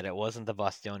show that it wasn't the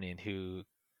Bostonian who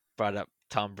brought up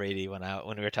Tom Brady when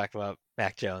we were talking about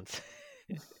Mac Jones.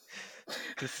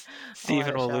 Because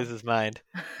Steven will lose his mind.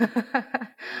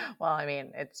 Well, I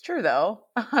mean, it's true though.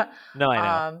 No,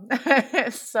 I know.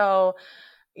 So,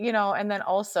 and then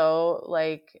also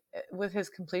like with his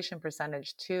completion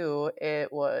percentage too,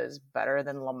 it was better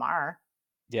than Lamar.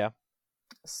 Yeah.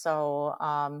 So,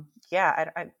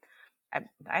 yeah,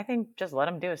 I think just let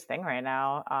him do his thing right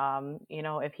now.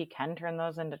 If he can turn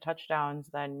those into touchdowns,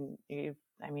 then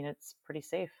it's pretty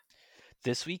safe.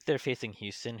 This week they're facing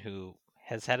Houston, who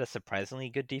has had a surprisingly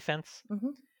good defense, Mm-hmm.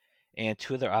 and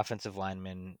 2 of their offensive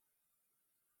linemen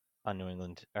on New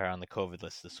England are on the COVID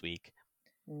list this week.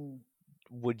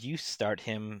 Would you start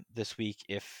him this week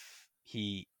if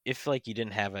like you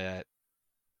didn't have a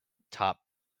top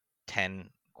 10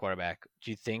 quarterback?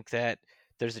 Do you think that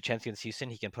there's a chance against Houston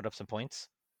he can put up some points?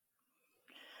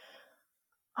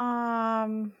 I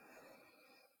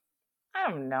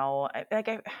don't know.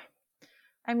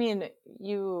 I mean,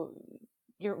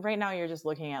 you're right now you're just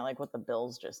looking at like what the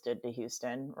Bills just did to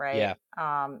Houston, right?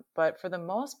 Yeah. But for the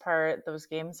most part, those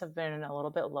games have been a little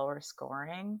bit lower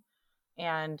scoring.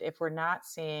 And if we're not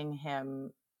seeing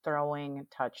him throwing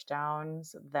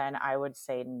touchdowns, then I would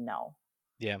say no.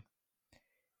 Yeah.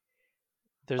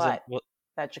 That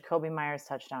Jacoby Myers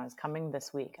touchdown is coming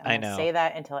this week. I'm I going to know. say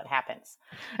that until it happens.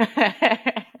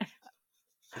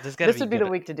 This would be the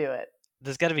week to do it.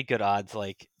 There's got to be good odds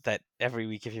like that every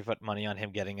week if you put money on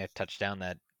him getting a touchdown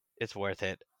that it's worth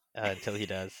it until he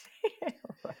does.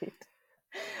 Right.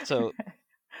 So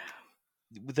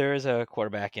there is a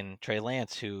quarterback in Trey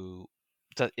Lance who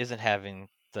isn't having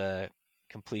the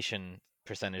completion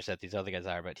percentage that these other guys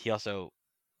are, but he also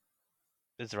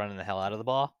is running the hell out of the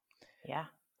ball. Yeah.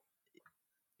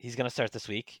 He's going to start this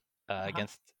week Uh-huh.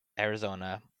 against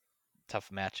Arizona. Tough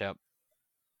matchup.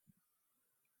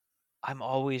 I'm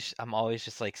always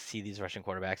just like see these Russian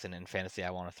quarterbacks, and in fantasy I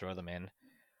want to throw them in.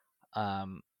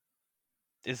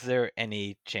 Is there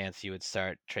any chance you would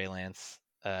start Trey Lance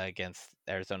against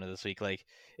Arizona this week? Like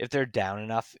if they're down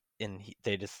enough and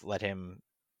they just let him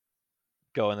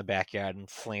go in the backyard and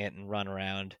sling it and run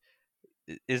around,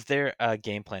 is there a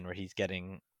game plan where he's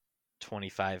getting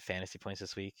 25 fantasy points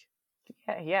this week?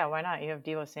 Yeah, why not? You have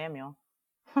Deebo Samuel.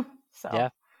 Yeah, So yeah,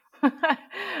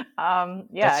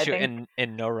 that's I true. think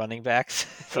And no running backs.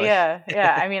 It's like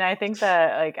yeah. I mean, I think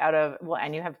that like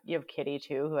and you have Kitty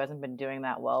too, who hasn't been doing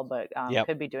that well, but yep.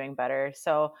 could be doing better.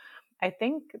 So I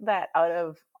think that out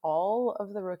of all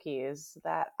of the rookies,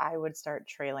 that I would start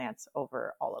Trey Lance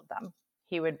over all of them.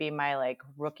 He would be my like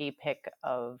rookie pick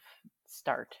of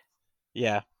start.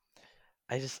 Yeah.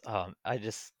 I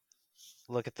just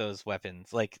look at those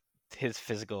weapons, like his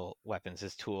physical weapons,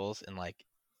 his tools, and like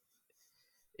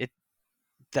it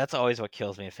that's always what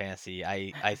kills me in fantasy.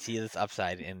 I see this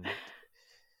upside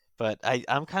but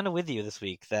I'm kind of with you this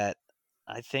week that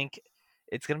I think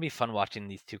it's going to be fun watching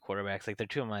these two quarterbacks. Like they're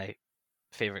two of my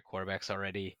favorite quarterbacks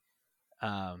already.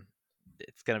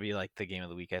 It's going to be like the game of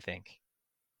the week, I think.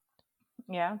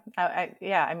 Yeah,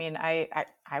 I mean, I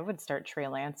would start Trey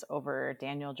Lance over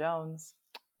Daniel Jones.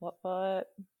 What?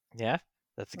 Yeah,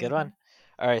 that's a good Mm-hmm. one.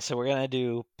 All right, so we're going to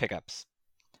do pickups.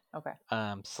 Okay.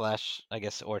 Slash, I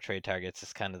guess, or trade targets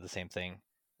is kind of the same thing.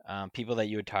 People that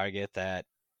you would target that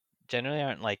generally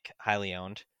aren't like highly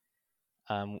owned.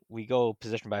 We go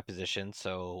position by position.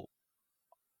 So,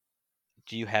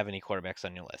 do you have any quarterbacks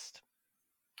on your list?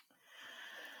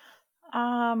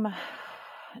 Um,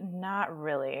 not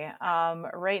really.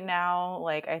 Right now,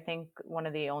 like I think one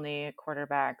of the only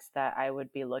quarterbacks that I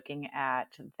would be looking at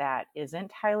that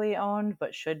isn't highly owned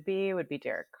but should be would be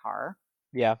Derek Carr.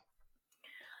 Yeah,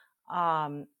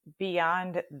 Um,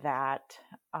 Beyond that,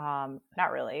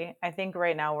 not really. I think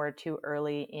right now we're too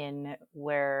early in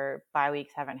where bye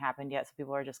weeks haven't happened yet, so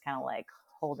people are just kind of like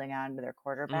holding on to their hmm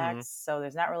quarterbacks. So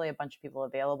there's not really a bunch of people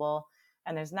available,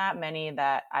 and there's not many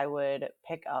that I would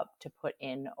pick up to put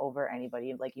in over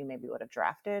anybody like you maybe would have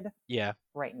drafted yeah.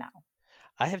 right now.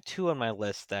 I have two on my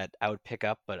list that I would pick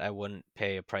up, but I wouldn't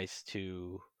pay a price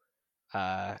to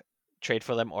uh, trade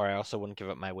for them, or I also wouldn't give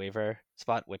up my waiver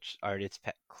spot, which already it's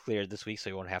cleared this week, so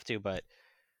you won't have to. But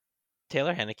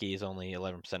Taylor Henneke is only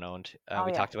 11% owned. Oh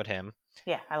We yeah, talked about him,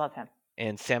 yeah, I love him.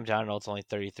 and Sam Darnold's only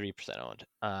 33% owned.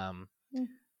 Mm.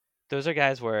 Those are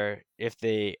guys where if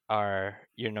they are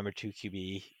your number two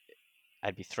QB,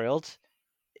 I'd be thrilled.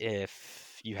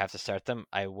 If you have to start them,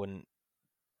 I wouldn't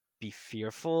be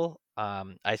fearful. I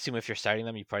assume if you're starting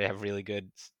them, you probably have really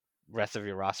good rest of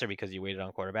your roster because you waited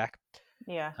on quarterback.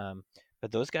 Yeah, Um,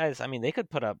 but those guys, I mean, they could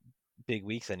put up big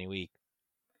weeks any week.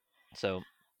 So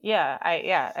yeah.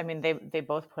 I mean, they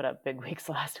both put up big weeks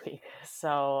last week,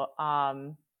 so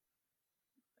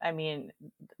I mean,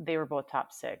 they were both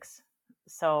top six.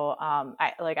 So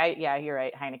yeah, you're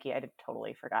right, Heineke. I did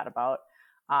totally forgot about.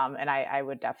 And I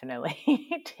would definitely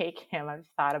take him. I've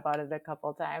thought about it a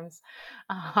couple times.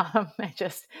 I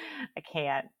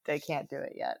can't do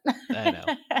it yet. I know.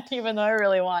 Even though I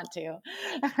really want to.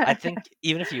 I think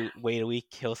even if you wait a week,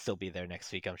 he'll still be there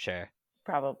next week, I'm sure.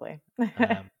 Probably.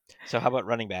 So how about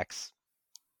running backs?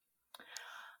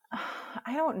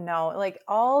 I don't know. Like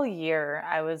all year,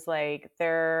 I was like,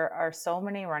 there are so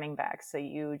many running backs that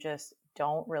you just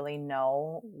don't really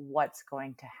know what's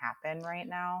going to happen right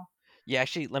now. Yeah,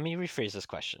 actually, let me rephrase this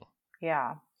question.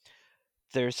 Yeah.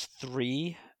 There's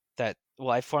three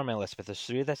I formed my list, but there's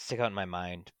three that stick out in my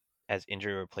mind as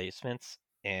injury replacements,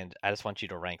 and I just want you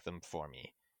to rank them for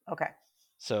me. Okay.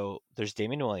 So there's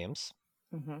Damian Williams,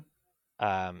 Mm-hmm.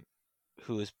 um,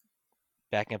 who is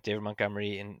backing up David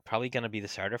Montgomery and probably going to be the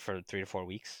starter for 3 to 4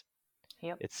 weeks,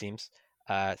 Yep. it seems.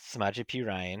 Samaje P.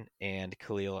 Ryan and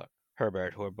Khalil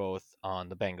Herbert, who are both on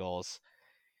the Bengals.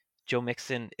 Joe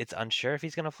Mixon, it's unsure if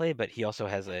he's going to play, but he also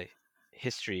has a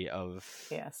history of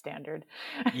Yeah, standard.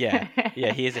 yeah,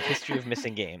 he has a history of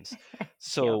missing games. Yep.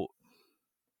 So,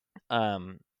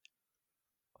 um,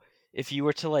 if you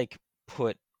were to like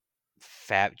put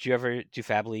do you ever do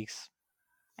fab leagues?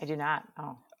 I do not.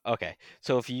 Oh. Okay,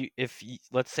 so if you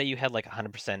let's say you had like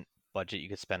 100% budget you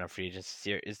could spend on free agents this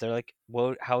year, is there like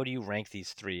how do you rank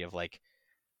these three of like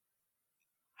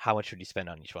how much would you spend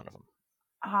on each one of them?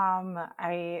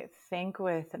 I think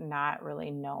with not really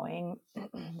knowing,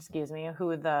 excuse me,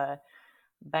 who the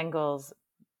Bengals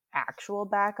actual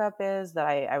backup is, that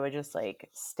I would just like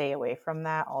stay away from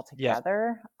that Yeah.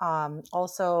 altogether.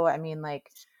 Also, I mean,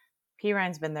 like P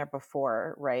Ryan's been there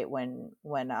before, right? When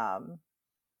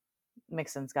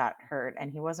Mixon's got hurt,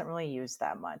 and he wasn't really used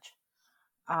that much.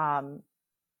 Um,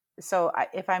 so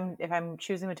if I'm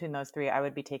choosing between those three, I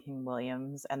would be taking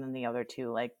Williams, and then the other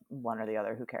two, like one or the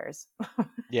other. Who cares?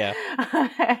 Yeah.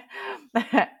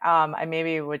 I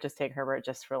maybe would just take Herbert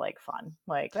just for like fun,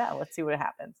 like yeah, let's see what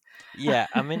happens. Yeah,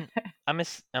 I'm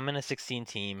in a 16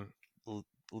 team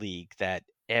league that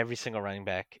every single running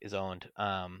back is owned.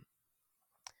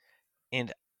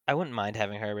 And I wouldn't mind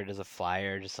having Herbert as a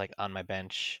flyer just like on my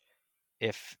bench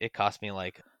if it cost me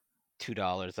like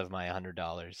 $2 of my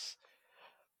 $100.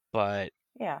 But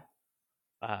Yeah,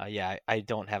 yeah, I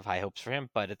don't have high hopes for him.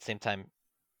 But at the same time,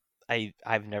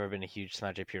 I've never been a huge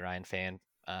Samaje Perine fan.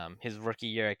 His rookie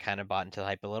year, I kind of bought into the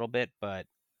hype a little bit, but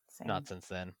not same. since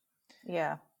then.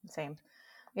 Yeah, same.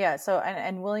 Yeah, so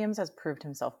and Williams has proved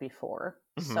himself before.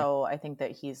 Hmm. So I think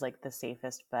that he's like the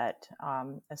safest bet,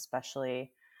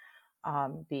 especially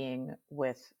being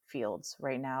with Fields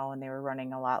right now. And they were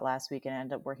running a lot last week and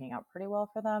ended up working out pretty well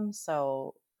for them.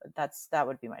 So that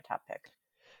would be my top pick.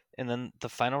 And then the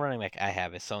final running back I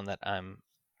have is someone that I'm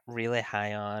really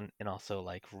high on and also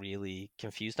like really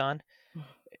confused on,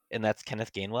 and that's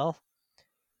Kenneth Gainwell.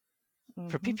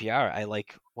 For Mm-hmm. PPR, I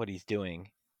like what he's doing.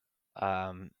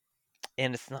 Um,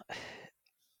 and it's not.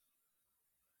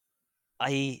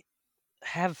 I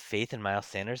have faith in Miles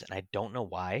Sanders, and I don't know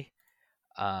why.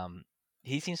 Um,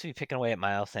 he seems to be picking away at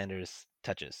Miles Sanders'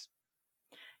 touches.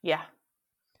 Yeah,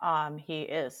 he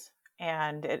is.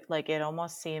 And it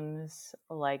almost seems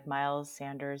like Miles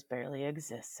Sanders barely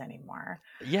exists anymore.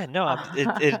 Yeah, no,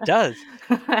 it Uh, does.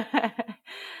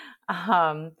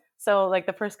 so like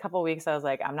the first couple weeks, I was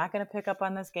like, I'm not gonna pick up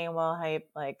on this Gainwell hype.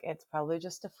 Like it's probably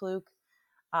just a fluke.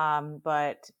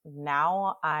 But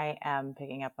now I am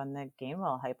picking up on the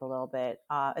Gainwell hype a little bit,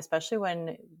 especially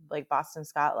when like Boston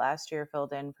Scott last year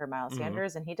filled in for Miles Hmm.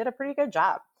 Sanders, and he did a pretty good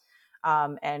job.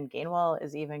 And Gainwell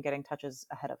is even getting touches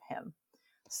ahead of him.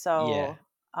 Yeah, So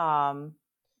um,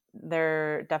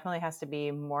 there definitely has to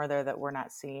be more there that we're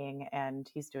not seeing, and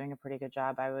he's doing a pretty good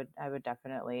job. I would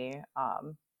definitely,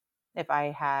 if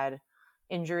I had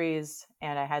injuries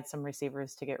and I had some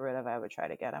receivers to get rid of, I would try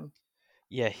to get him.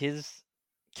 yeah. His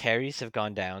carries have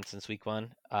gone down since week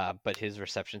one, but his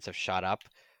receptions have shot up.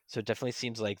 So it definitely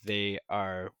seems like they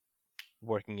are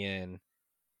working in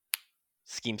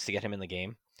schemes to get him in the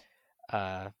game.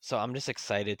 So I'm just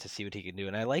excited to see what he can do.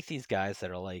 And I like these guys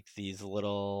that are like these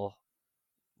little,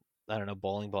 I don't know,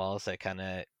 bowling balls that kind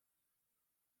of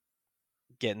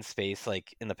get in space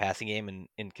like in the passing game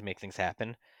and can make things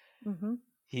happen. Mm-hmm.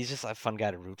 He's just a fun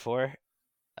guy to root for.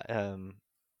 Um,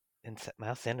 and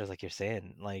Miles Sanders, like you're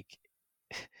saying, like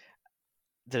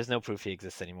there's no proof he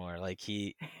exists anymore. Like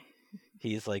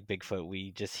he's like Bigfoot.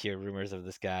 We just hear rumors of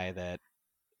this guy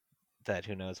that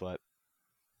who knows what.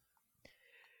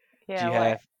 Do Yeah, you well,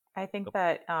 have? I think Oh,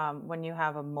 that when you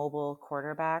have a mobile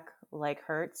quarterback like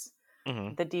Hertz,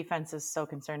 mhm. the defense is so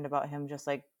concerned about him just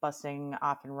like busting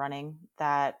off and running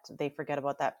that they forget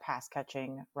about that pass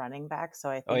catching running back. So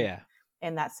I Oh think yeah,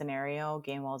 in that scenario,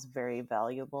 Gainwell is very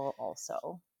valuable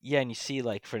also. yeah. And you see,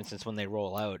 like for instance, when they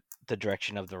roll out the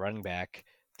direction of the running back,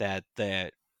 that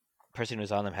the person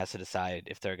who's on them has to decide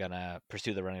if they're gonna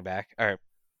pursue the running back or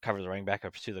cover the running back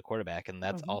or pursue the quarterback, and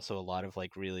that's Hmm. also a lot of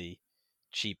like really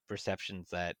cheap receptions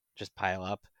that just pile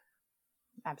up.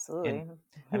 And Absolutely.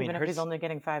 I mean, Even if he's Hurts, only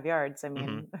getting 5 yards, I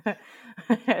mhm. mean,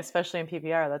 especially in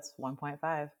PPR, that's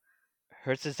 1.5.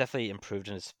 Hurts has definitely improved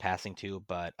in his passing too,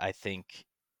 but I think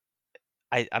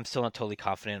I'm still not totally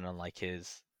confident on like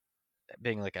his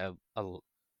being like a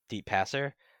deep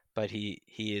passer, but he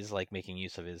is like making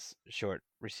use of his short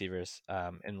receivers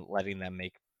and letting them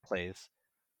make plays.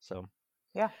 So,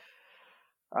 Yeah.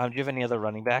 do you have any other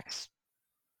running backs?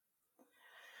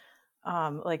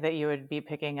 Like that you would be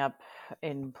picking up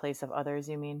in place of others,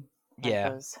 you mean? Like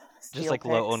Yeah, those just steal like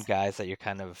low owned picks? guys that you're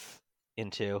kind of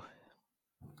into.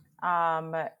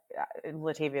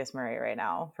 Latavius Murray right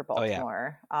now for Oh yeah.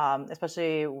 Baltimore,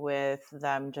 especially with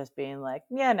them just being like,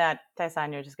 yeah, nah,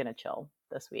 Tyson, you're just gonna chill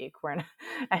this week. We're not,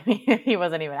 I mean, he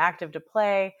wasn't even active to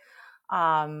play.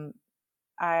 Um,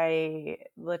 I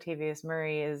Latavius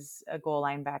Murray is a goal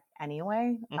line back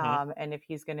anyway, Hmm. and if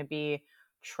he's going to be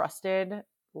trusted,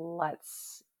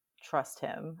 let's trust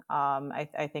him.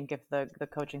 I think if the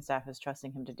coaching staff is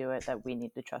trusting him to do it, that we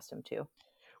need to trust him too.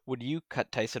 Would you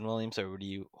cut Tyson Williams or would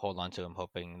you hold on to him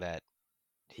hoping that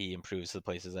he improves the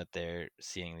places that they're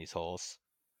seeing these holes?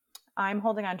 I'm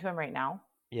holding on to him right now.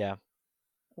 Yeah.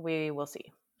 We will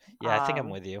see. Yeah, I think I'm Um,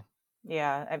 with you.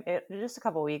 Yeah, just a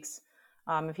couple weeks.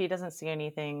 If he doesn't see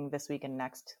anything this week and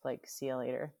next, like, see you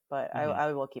later. But Hmm.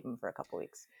 I will keep him for a couple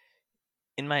weeks.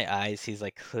 In my eyes, he's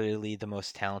like clearly the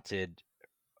most talented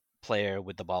player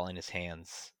with the ball in his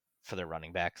hands for their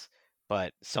running backs.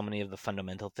 But so many of the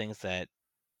fundamental things that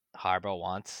Harbaugh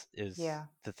wants is Yeah.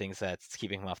 the things that's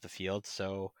keeping him off the field.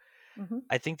 So Hmm.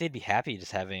 I think they'd be happy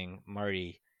just having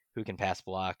Murray who can pass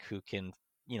block, who can,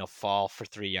 fall for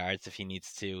 3 yards if he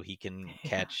needs to. He can Yeah.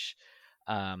 catch,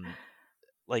 um,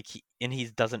 and he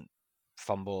doesn't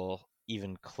fumble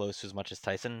even close to as much as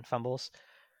Tyson fumbles.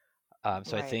 So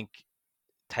I Right. think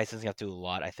Tyson's got to do a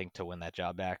lot, I think, to win that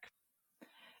job back.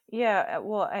 Yeah,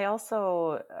 well, I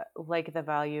also like the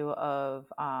value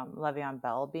of Le'Veon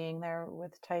Bell being there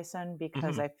with Tyson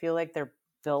because Hmm. I feel like they're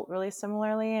built really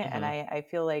similarly, and Hmm. I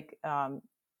feel like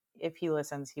if he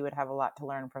listens, he would have a lot to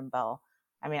learn from Bell.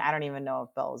 I mean, I don't even know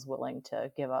if Bell is willing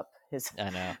to give up his I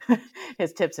know.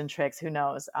 his tips and tricks. Who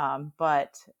knows?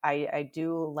 But I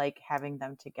do like having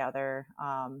them together,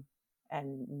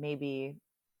 and maybe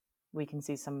we can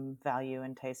see some value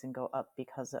in Tyson go up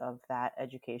because of that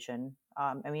education.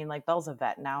 I mean, like, Bell's a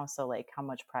vet now, so like, how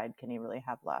much pride can he really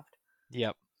have left?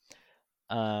 Yep.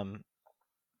 Um,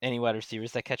 any wide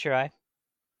receivers that catch your eye?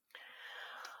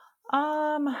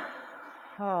 Um,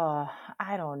 oh,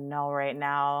 I don't know right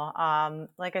now.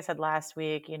 Like I said last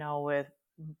week, with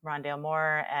Rondale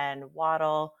Moore and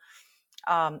Waddle,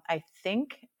 I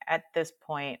think at this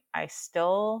point, I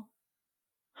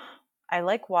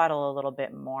like Waddle a little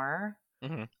bit more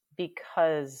Hmm.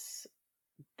 because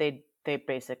they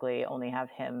basically only have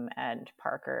him and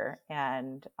Parker,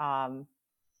 and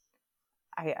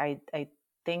I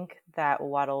think that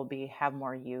Waddle will have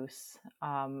more use.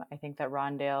 I think that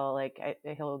Rondale, like,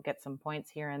 he'll get some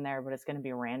points here and there, but it's going to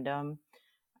be random.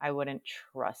 I wouldn't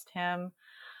trust him.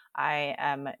 I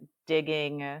am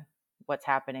digging what's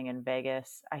happening in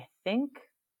Vegas. I think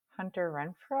Hunter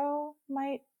Renfro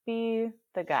might be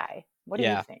the guy. What do you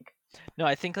Yeah. think? No,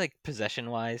 I think like possession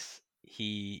wise,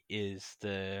 he is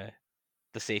the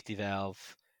safety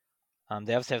valve.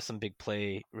 They obviously have some big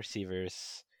play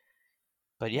receivers,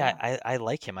 but yeah, Yeah. I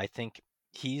like him. I think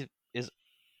he is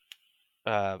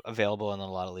available in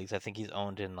a lot of leagues. I think he's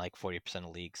owned in like 40%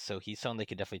 of leagues, so he's someone they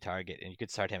could definitely target, and you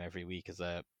could start him every week as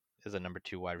a number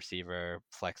two wide receiver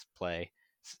flex play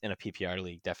in a PPR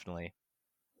league, definitely.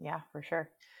 Yeah, for sure.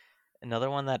 Another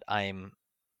one that I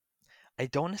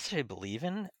don't necessarily believe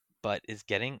in, but is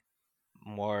getting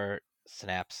more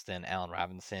snaps than Allen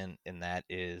Robinson, and that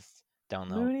is down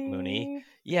low Mooney. Mooney.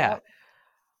 Yeah, Yep.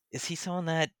 is he someone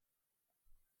that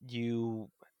you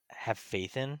have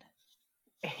faith in?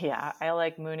 Yeah, I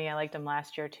like Mooney. I liked him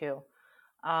last year too.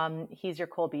 He's your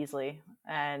Cole Beasley,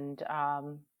 and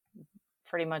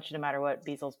pretty much no matter what,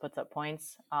 Beasles puts up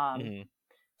points. Hmm.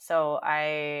 So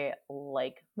I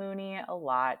like Mooney a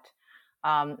lot.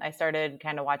 I started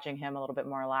kind of watching him a little bit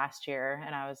more last year,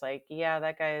 and I was like, yeah,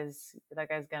 that guy's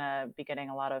gonna be getting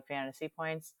a lot of fantasy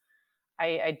points.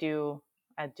 I do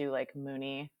like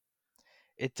Mooney.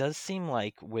 It does seem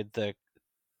like with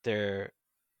their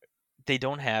they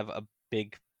don't have a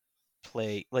big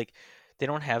play like they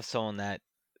don't have someone that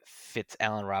fits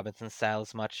Allen Robinson's style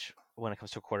as much when it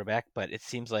comes to a quarterback, but it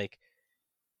seems like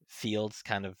Fields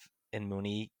kind of and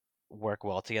Mooney work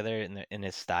well together in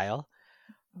his style.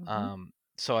 Hmm.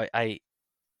 So I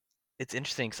it's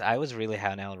interesting because I was really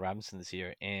high on Allen Robinson this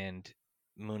year, and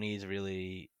Mooney's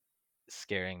really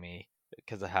scaring me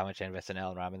because of how much I invested in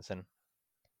Allen Robinson.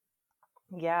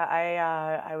 Yeah,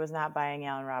 I was not buying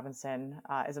Allen Robinson.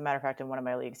 As a matter of fact, in one of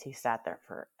my leagues, he sat there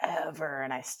forever,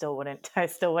 and I still wouldn't I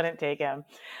still wouldn't take him.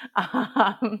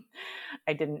 I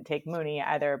didn't take Mooney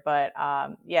either, but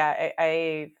yeah,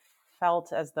 I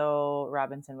felt as though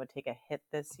Robinson would take a hit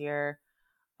this year.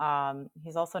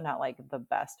 He's also not like the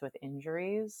best with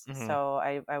injuries, Hmm. so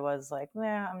I was like,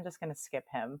 yeah, I'm just gonna skip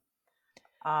him.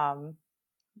 Um,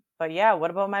 but yeah,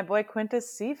 what about my boy Quintus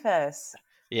Cephas?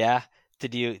 Yeah.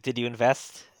 Did you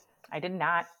invest? I did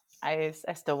not. I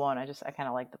still won't. I kind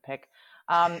of like the pick.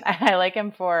 I like him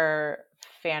for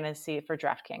fantasy for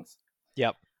DraftKings.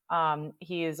 Yep.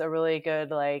 He's a really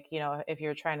good, like, if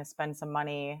you're trying to spend some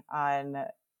money on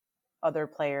other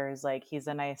players, like, he's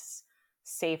a nice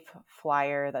safe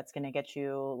flyer that's going to get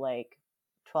you like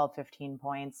 12, 15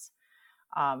 points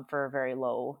for a very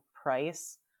low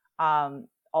price.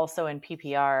 Also in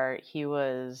PPR, he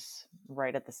was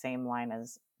right at the same line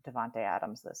as Devonte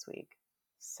Adams this week.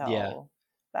 Yeah. So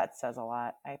that says a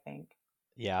lot, I think.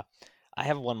 Yeah. I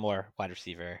have one more wide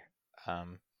receiver,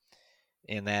 um,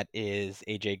 and that is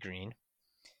AJ Green.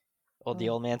 Well, the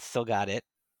Mm. old man still got it.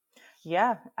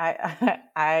 Yeah,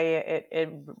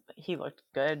 he looked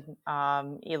good.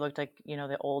 He looked like,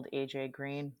 the old AJ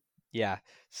Green. Yeah.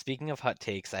 Speaking of hot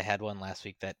takes, I had one last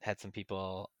week that had some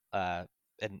people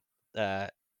and uh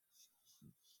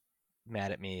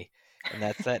mad at me, and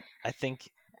that's that I think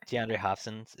DeAndre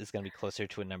Hopkins is going to be closer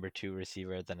to a number 2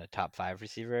 receiver than a top 5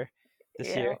 receiver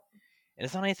this year. Yeah. And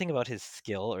it's not anything about his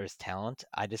skill or his talent.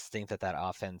 I just think that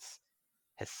offense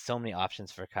has so many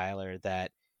options for Kyler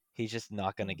that he's just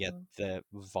not going to get Mhm. the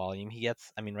volume he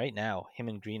gets. I mean, right now, him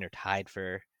and Green are tied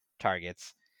for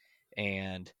targets,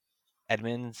 and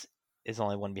Edmonds is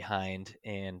only one behind,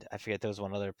 and I forget there was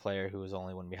one other player who was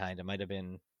only one behind. It might have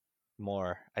been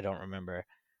more. I don't remember.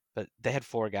 But they had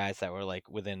 4 guys that were like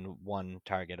within one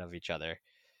target of each other.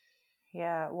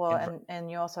 Yeah, well, And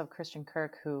and you also have Christian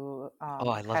Kirk, who oh,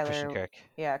 I love Christian Kyler, Kirk.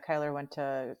 yeah, Kyler went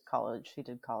to college. He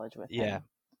did college with Yeah. him,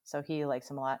 so he likes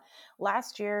him a lot.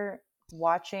 Last year,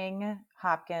 watching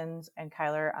Hopkins and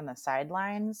Kyler on the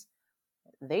sidelines,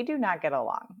 they do not get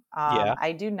along. Yeah.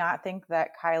 I do not think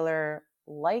that Kyler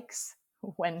likes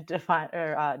when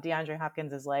DeAndre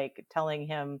Hopkins is like telling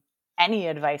him any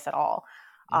advice at all.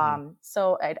 Hmm.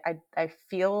 So I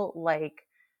feel like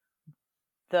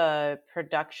the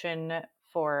production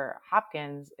for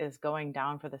Hopkins is going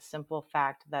down for the simple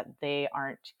fact that they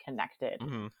aren't connected.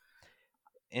 Hmm.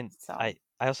 And So, I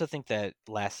also think that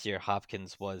last year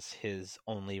Hopkins was his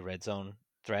only red zone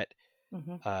threat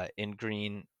mhm. in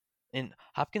Green. And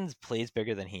Hopkins plays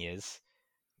bigger than he is.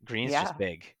 Green's just Yeah,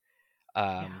 big.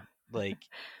 yeah, Like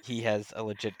he has a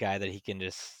legit guy that he can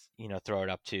just throw it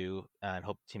up to and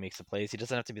hope he makes the plays. He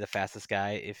doesn't have to be the fastest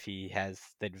guy if he has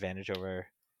the advantage over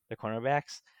the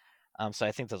cornerbacks. So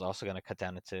I think that's also going to cut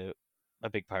down into a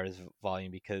big part of his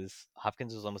volume because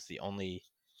Hopkins was almost the only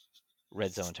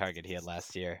red zone target he had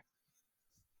last year.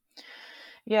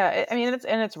 yeah. I mean,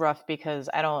 it's rough because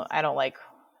I don't like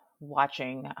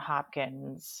watching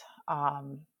Hopkins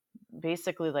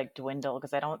basically like dwindle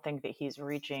because I don't think that he's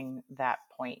reaching that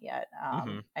point yet.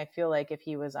 Hmm. I feel like if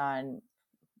he was on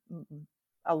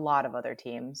a lot of other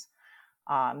teams,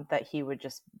 that he would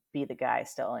just be the guy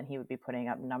still and he would be putting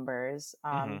up numbers.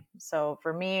 Hmm. So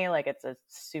for me, like it's a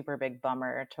super big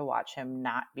bummer to watch him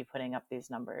not be putting up these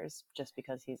numbers just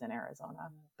because he's in Arizona.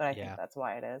 But I think Yeah. that's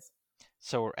why it is.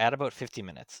 So we're at about 50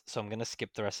 minutes. So I'm going to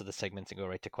skip the rest of the segments and go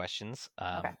right to questions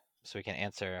Okay. so we can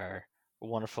answer our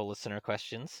wonderful listener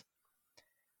questions.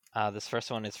 This first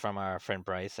one is from our friend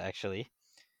Bryce, actually.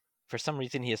 For some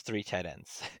reason, he has 3 tight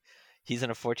ends. He's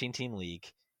in a 14-team league,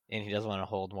 and he doesn't want to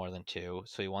hold more than 2,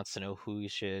 so he wants to know who he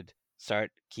should start,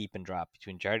 keep, and drop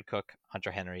between Jared Cook,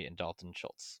 Hunter Henry, and Dalton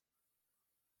Schultz.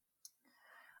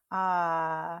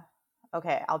 Uh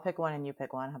okay, I'll pick one and you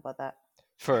pick one. How about that?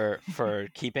 For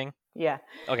keeping? Yeah.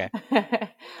 Okay.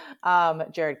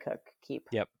 Jared Cook, keep.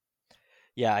 Yep.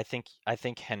 Yeah, I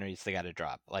think Henry's the guy to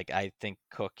drop. Like I think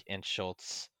Cook and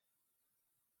Schultz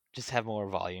just have more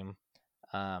volume.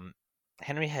 Um,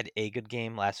 Henry had a good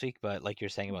game last week, but like you're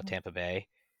saying about Mhm. Tampa Bay,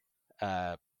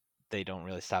 uh, they don't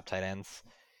really stop tight ends.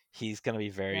 He's going to be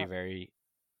very, Yep. very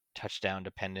touchdown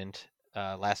dependent.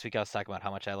 Last week I was talking about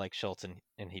how much I like Schultz,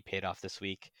 and he paid off this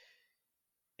week.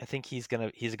 I think he's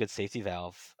a good safety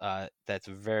valve. That's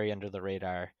very under the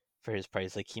radar for his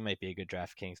price. Like he might be a good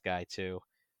DraftKings guy too.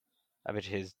 I bet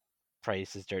his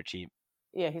price is dirt cheap.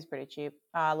 Yeah, he's pretty cheap.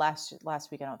 Last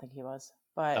week I don't think he was,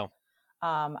 but Oh.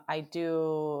 I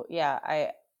do. Yeah,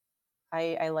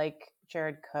 I like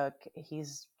Jared Cook.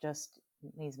 He's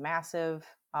massive.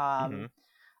 Mm-hmm.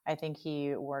 I think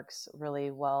he works really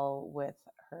well with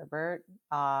Herbert.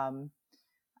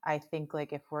 I think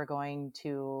like if we're going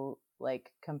to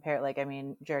like compare, like I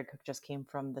mean, Jared Cook just came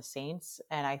from the Saints,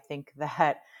 and I think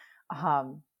that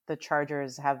the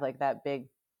Chargers have like that big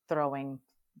throwing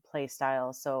play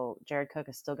style. So Jared Cook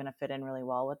is still going to fit in really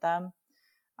well with them.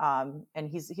 And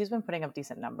he's been putting up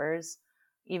decent numbers,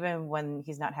 even when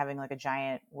he's not having like a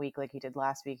giant week like he did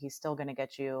last week. He's still going to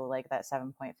get you like that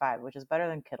 7.5, which is better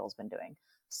than Kittle's been doing.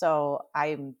 So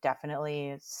I'm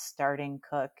definitely starting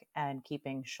Cook and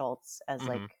keeping Schultz as Mm-hmm.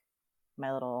 like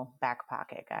my little back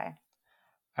pocket guy.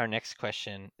 Our next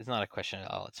question is not a question at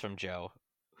all. It's from Joe,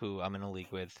 who I'm in a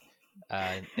league with,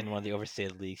 in one of the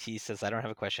overstated leagues. He says, "I don't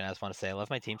have a question. I just want to say I love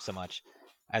my team so much.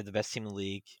 I have the best team in the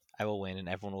league. I will win, and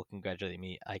everyone will congratulate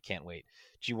me. I can't wait."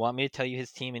 Do you want me to tell you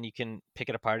his team, and you can pick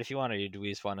it apart if you want, or do we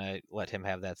just want to let him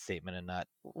have that statement and not?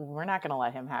 We're not going to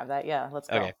let him have that. Yeah, let's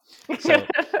go. Okay, so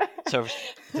so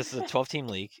this is a 12-team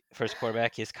league. First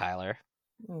quarterback is Kyler.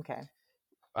 Okay.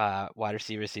 Wide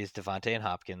receivers he has Devontae and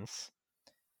Hopkins.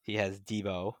 He has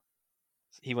Debo.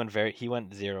 He went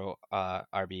 0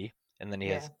 RB, and then he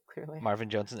Yeah, has clearly. Marvin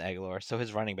Jones and Aguilar. So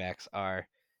his running backs are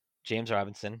James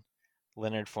Robinson,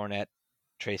 Leonard Fournette,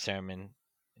 Trey Sermon,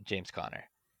 James Conner.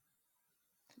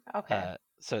 Okay.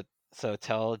 So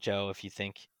tell Joe if you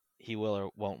think he will or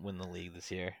won't win the league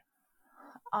this year.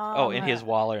 Oh, Um, and he has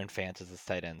Waller and Fant as his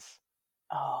tight ends.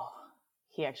 oh,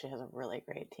 he actually has a really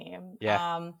great team.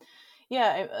 Yeah.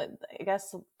 Yeah, I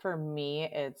guess for me,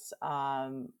 it's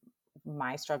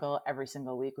my struggle every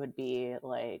single week would be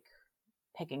like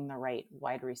picking the right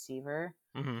wide receiver.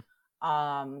 Mm-hmm.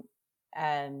 Um,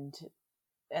 and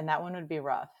and that one would be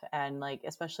rough. And like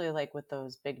especially like with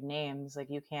those big names, like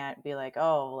you can't be like,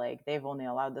 oh, like they've only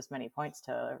allowed this many points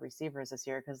to receivers this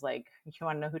year because like you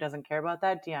want to know who doesn't care about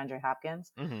that? DeAndre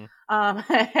Hopkins. Mm-hmm. Um,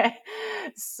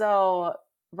 so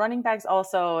running backs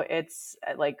also, it's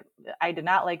like I did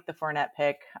not like the Fournette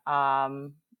pick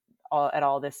at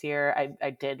all this year. I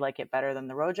did like it better than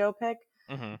the Rojo pick,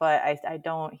 Mm-hmm. but I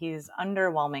don't. He's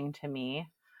underwhelming to me,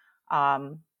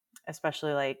 um,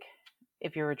 especially like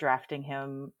if you were drafting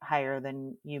him higher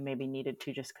than you maybe needed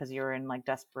to just because you were in like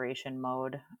desperation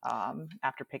mode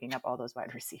after picking up all those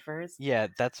wide receivers. Yeah,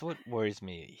 that's what worries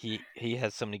me. He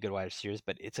has so many good wide receivers,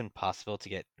 but it's impossible to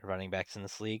get running backs in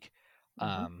this league.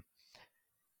 Mm-hmm.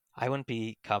 I wouldn't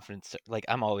be confident. Like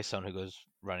I'm always someone who goes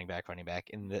running back, running back.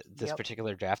 In this Yep.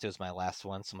 particular draft, it was my last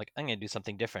one, so I'm like, I'm gonna do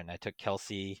something different. I took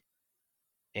Kelsey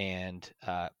and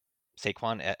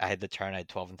Saquon. I had the turn. I had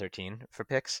 12 and 13 for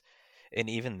picks, and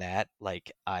even that,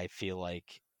 like, I feel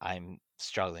like I'm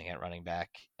struggling at running back.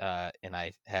 And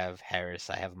I have Harris,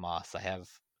 I have Moss, I have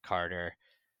Carter,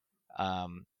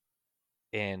 um,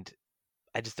 and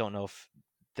I just don't know if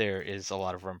there is a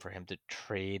lot of room for him to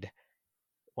trade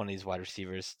one of these wide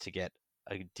receivers to get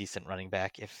a decent running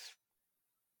back.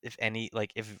 If any,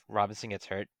 like if Robinson gets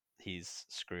hurt, he's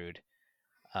screwed.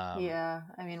 Um, Yeah,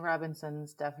 I mean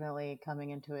Robinson's definitely coming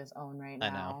into his own right I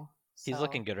know now. he's So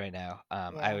looking good right now.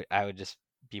 yeah, I would just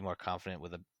be more confident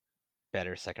with a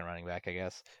better second running back, I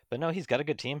guess. But no, he's got a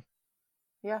good team.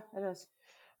 yeah, it is.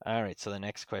 All right, so the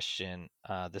next question.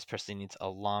 This person needs a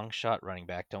long shot running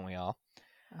back, don't we all?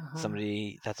 Uh-huh.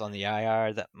 Somebody that's on the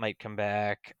IR that might come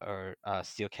back or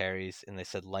steal carries, and they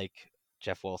said like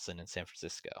Jeff Wilson in San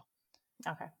Francisco.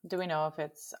 Okay. Do we know if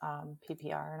it's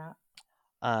PPR or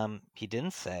not? He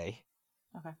didn't say.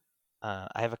 Okay.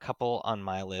 I have a couple on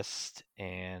my list,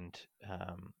 and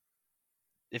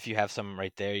if you have some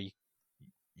right there,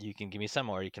 you can give me some,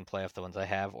 or you can play off the ones I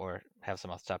have, or have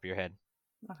some off the top of your head.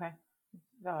 Okay.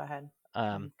 Go ahead. Um,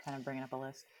 I'm kind of bringing up a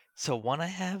list. so one I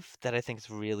have that I think is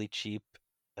really cheap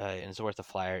and is worth a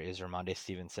flyer is Ramondre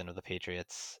Stevenson of the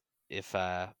Patriots. If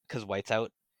because White's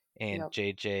out and Yep.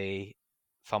 JJ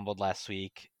fumbled last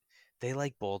week, they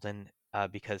like Bolden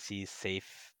because he's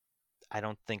safe. I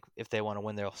don't think if they want to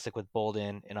win, they'll stick with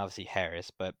Bolden and obviously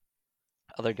Harris, but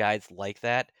other guys like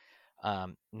that.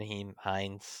 Naheem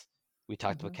Hines, we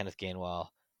talked about Mm-hmm. Kenneth Gainwell,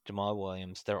 Jamal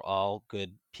Williams. They're all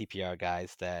good PPR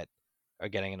guys that are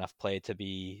getting enough play to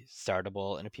be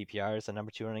startable in a PPR as a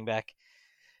number two running back.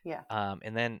 Yeah.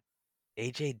 And then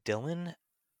AJ Dillon,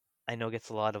 I know gets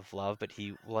a lot of love, but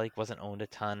he like wasn't owned a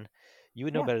ton. You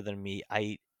would know Yeah. better than me.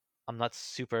 I'm not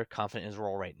super confident in his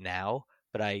role right now,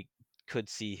 but I could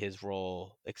see his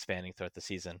role expanding throughout the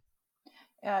season.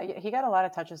 He got a lot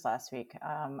of touches last week.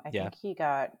 I Yeah. think he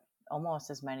got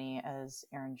almost as many as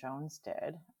Aaron Jones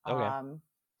did. Okay.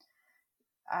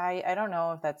 I don't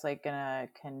know if that's like gonna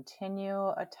continue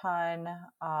a ton,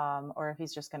 or if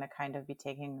he's just gonna kind of be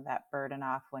taking that burden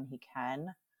off when he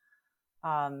can.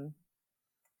 Um,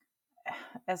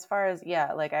 as far as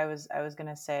yeah, like I was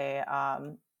gonna say,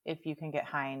 if you can get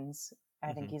Hines,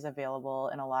 I think Hmm. he's available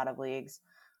in a lot of leagues.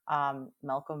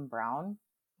 Malcolm Brown,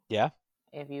 Yeah.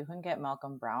 if you can get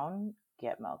Malcolm Brown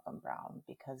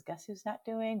because guess who's not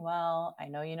doing well? I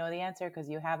know you know the answer because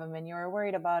you have him and you were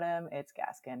worried about him. It's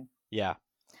Gaskin. Yeah.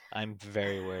 I'm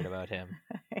very worried about him.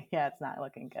 Yeah, it's not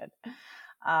looking good.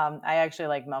 I actually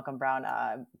like Malcolm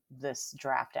Brown this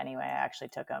draft anyway. I actually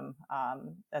took him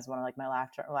as one of like my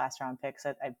last round picks.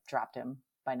 I dropped him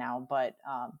by now, but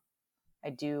I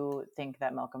do think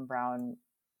that Malcolm Brown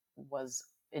was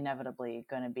inevitably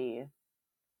going to be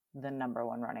the number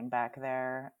one running back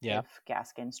there Yeah. if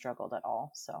Gaskin struggled at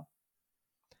all. So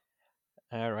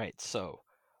All right. So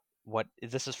what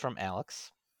this is from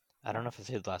Alex. I don't know okay. if it's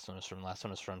his last one was from. Last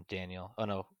one was from Daniel. Oh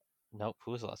no. Nope.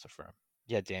 Who was the last one from?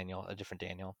 Yeah, Daniel, a different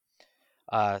Daniel.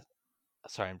 Uh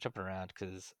sorry, I'm jumping around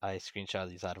because I screenshot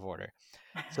these out of order.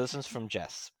 So this one's from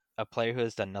Jess. A player who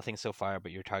has done nothing so far,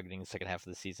 but you're targeting the second half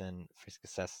of the season for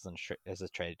success as a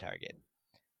trade target.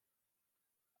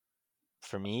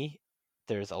 For me,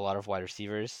 there's a lot of wide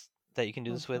receivers that you can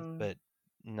do this with, Mm-hmm. but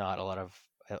not a lot of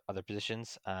other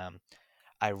positions.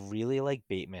 I really like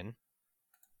Bateman,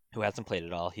 who hasn't played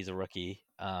at all. He's a rookie.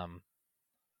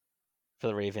 for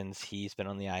the Ravens. He's been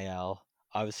on the IL.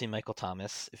 Obviously, Michael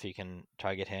Thomas, if you can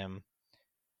target him.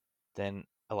 Then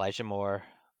Elijah Moore,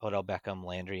 Odell Beckham,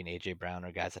 Landry, and AJ Brown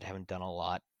are guys that haven't done a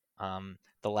lot.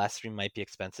 The last three might be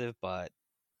expensive, but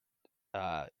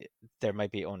there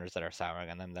might be owners that are souring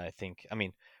on them that I think. I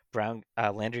mean,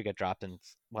 Landry got dropped in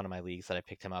one of my leagues that I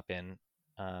picked him up in.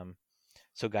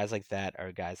 So guys like that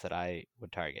are guys that I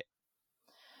would target.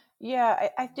 Yeah,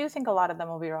 I do think a lot of them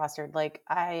will be rostered. Like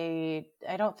I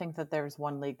don't think that there's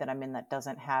one league that I'm in that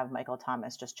doesn't have Michael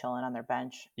Thomas just chilling on their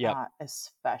bench. Yep.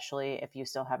 Especially if you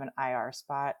still have an IR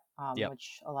spot, Yep.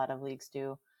 which a lot of leagues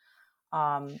do.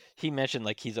 He mentioned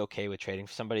like he's okay with trading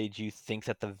for somebody. Do you think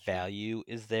that the value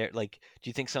is there? Like, do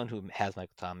you think someone who has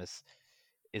Michael Thomas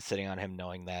is sitting on him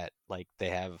knowing that like they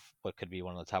have what could be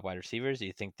one of the top wide receivers? Do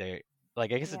you think they're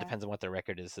like, I guess it Yeah. depends on what their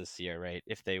record is this year, right?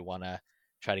 If they want to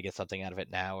try to get something out of it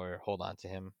now or hold on to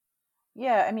him.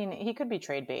 Yeah, I mean, he could be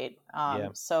trade bait. Yeah.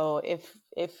 So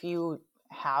if you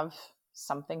have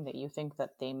something that you think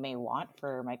that they may want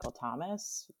for Michael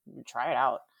Thomas, try it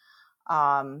out.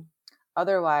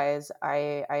 Otherwise,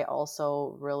 I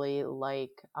also really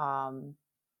like KJ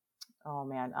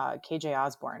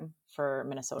Osborne for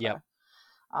Minnesota. Yep.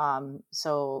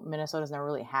 So Minnesota's never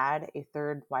really had a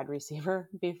third wide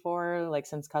receiver before, like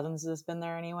since Cousins has been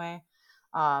there anyway.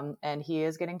 And he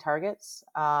is getting targets.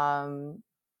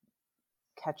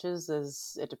 Catches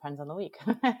it depends on the week.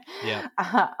 Yeah.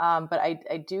 But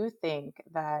I do think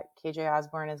that KJ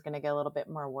Osborne is going to get a little bit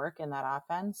more work in that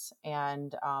offense,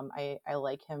 and I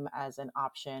like him as an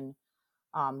option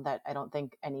that I don't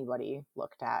think anybody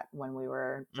looked at when we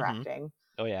were drafting.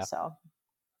 Oh yeah. So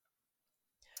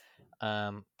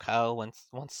Kyle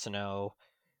wants to know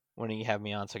when you have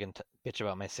me on so I can bitch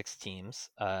about my 6 teams.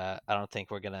 I don't think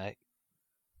we're gonna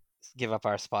give up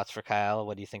our spots for Kyle.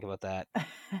 What do you think about that?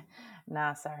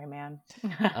 Nah, sorry, man.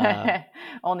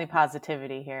 Only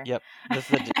positivity here. Yep, this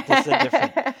is a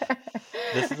different.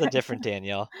 This is a different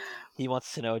Daniel. He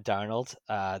wants to know Darnold,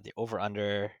 the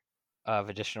over/under of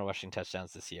additional rushing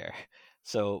touchdowns this year.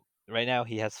 So right now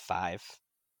he has 5.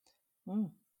 I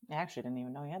actually didn't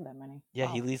even know he had that many. Yeah,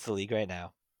 Wow. he leads the league right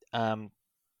now.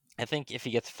 I think if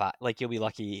he gets 5, like you'll be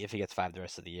lucky if he gets 5 the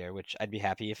rest of the year, which I'd be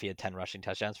happy if he had 10 rushing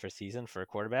touchdowns for a season for a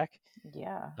quarterback.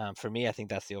 Yeah. For me, I think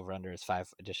that's the over/under is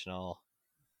 5 additional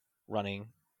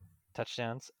running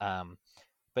touchdowns. But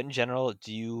in general, what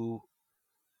do you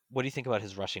think about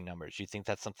his rushing numbers? Do you think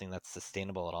that's something that's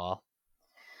sustainable at all?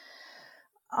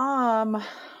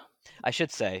 I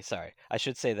should say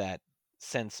that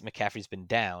since McCaffrey's been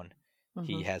down,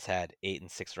 he has had 8 and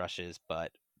 6 rushes,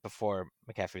 but before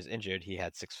McCaffrey was injured, he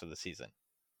had 6 for the season.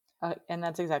 And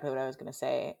that's exactly what I was going to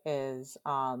say is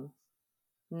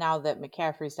now that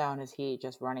McCaffrey's down, is he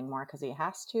just running more because he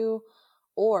has to?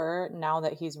 Or now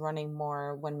that he's running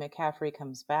more, when McCaffrey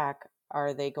comes back,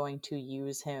 are they going to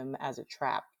use him as a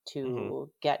trap to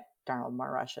get Darnold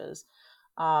more rushes?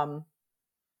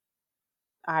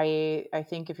 I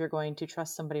think if you're going to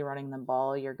trust somebody running the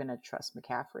ball, you're going to trust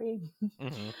McCaffrey.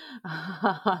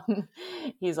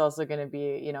 He's also going to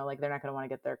be, like they're not going to want to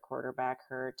get their quarterback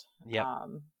hurt. Yep.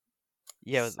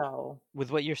 Yeah. So with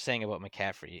what you're saying about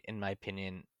McCaffrey, in my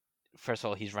opinion, first of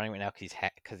all, he's running right now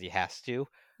because he has to,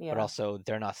 yeah. but also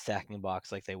they're not stacking the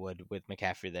box like they would with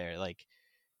McCaffrey there. Like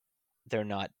they're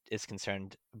not as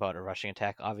concerned about a rushing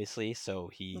attack, obviously. So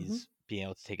he's being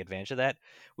able to take advantage of that,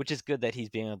 which is good that he's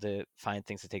being able to find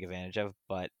things to take advantage of.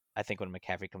 But I think when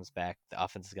McCaffrey comes back, the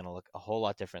offense is going to look a whole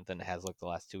lot different than it has looked the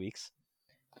last 2 weeks.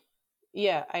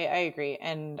 Yeah, I agree.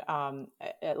 And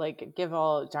like give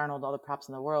Darnold all the props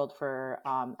in the world for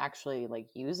actually like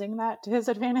using that to his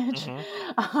advantage.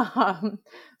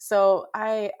 So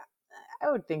I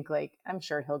would think like I'm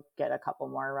sure he'll get a couple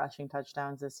more rushing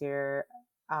touchdowns this year.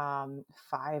 5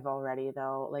 already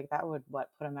though. Like that would put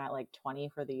him at like 20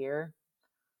 for the year?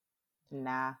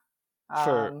 Nah.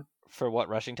 For what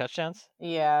rushing touchdowns?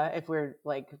 Yeah, if we're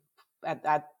like at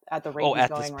the rate he's at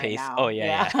going this right pace. now. Oh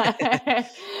yeah.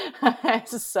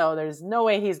 So there's no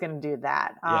way he's going to do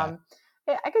that. Yeah.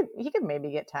 He could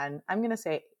maybe get 10. I'm going to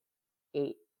say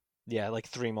 8. Yeah, like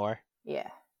 3 more. Yeah.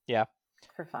 Yeah.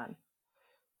 For fun.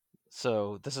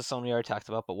 So this is something we already talked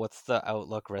about, but what's the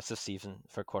outlook rest of season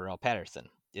for Cordell Patterson?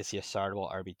 Is he a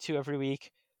startable RB2 every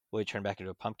week? Will he turn back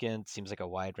into a pumpkin? Seems like a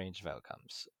wide range of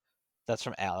outcomes. That's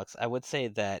from Alex. I would say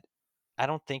that I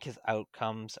don't think his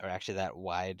outcomes are actually that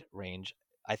wide range.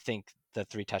 I think the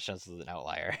 3 touchdowns is an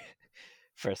outlier,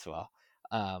 first of all.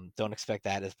 Don't expect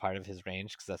that as part of his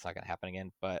range because that's not going to happen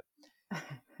again. But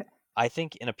I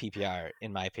think in a PPR,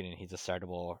 in my opinion, he's a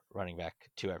startable running back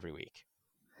 2 every week.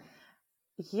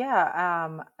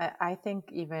 Yeah, I think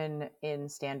even in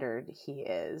standard he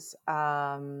is.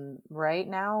 Right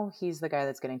now he's the guy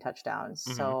that's getting touchdowns.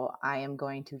 Mm-hmm. So I am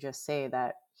going to just say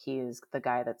that he is the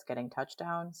guy that's getting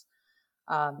touchdowns.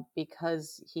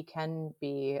 Because he can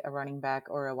be a running back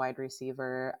or a wide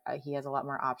receiver. He has a lot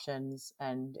more options,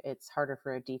 and it's harder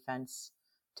for a defense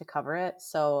to cover it.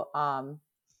 So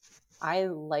I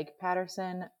like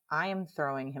Patterson. I am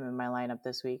throwing him in my lineup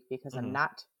this week because I'm Mm-hmm.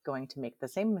 not going to make the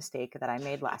same mistake that I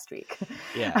made last week.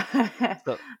 Yeah.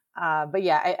 So But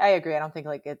yeah, I agree. I don't think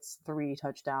like it's 3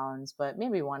 touchdowns, but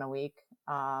maybe one a week,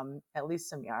 at least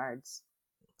some yards.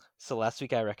 last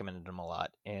week I recommended him a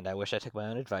lot, and I wish I took my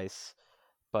own advice.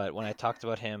 But when I talked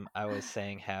about him, I was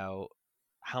saying how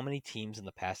many teams in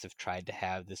the past have tried to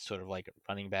have this sort of like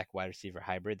running back wide receiver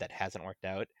hybrid that hasn't worked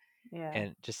out, Yeah.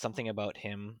 and just something about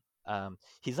him.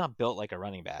 He's not built like a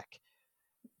running back,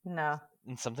 No.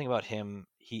 and something about him,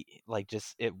 he like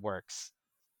just it works.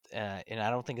 And I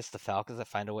don't think it's the Falcons that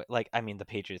find a way. Like, I mean, the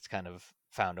Patriots kind of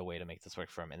found a way to make this work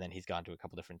for him, and then he's gone to a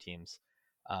couple different teams.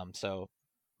 So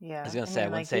I was Yeah. gonna I say I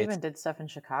mean, wouldn't like he say it's even did stuff in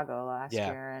Chicago last yeah.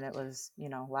 year, and it was,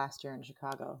 last year in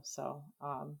Chicago. So,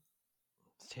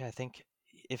 Yeah, I think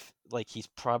if like he's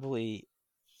probably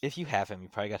if you have him, you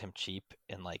probably got him cheap,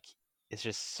 and like it's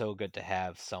just so good to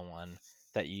have someone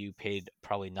that you paid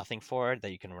probably nothing for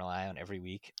that you can rely on every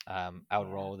week. I would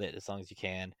yeah. roll with it as long as you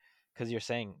can, because you're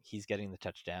saying he's getting the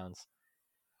touchdowns.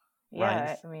 Yeah,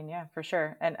 Ryan's, I mean, yeah, for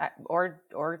sure. And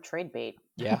or trade bait.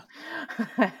 yeah,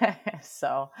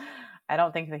 So, I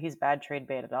don't think that he's bad trade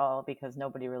bait at all because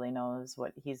nobody really knows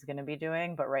what he's going to be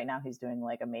doing, but right now he's doing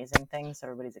like amazing things, so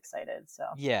everybody's excited. So,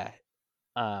 yeah,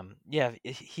 yeah.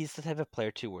 He's the type of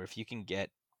player too, where if you can get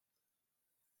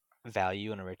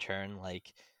value in a return,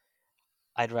 like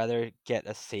I'd rather get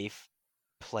a safe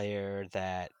player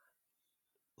that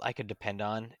I could depend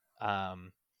on.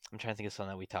 I'm trying to think of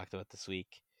something that we talked about this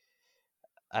week.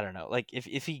 I don't know. Like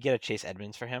if you get a Chase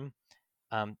Edmonds for him,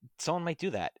 someone might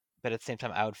do that, but at the same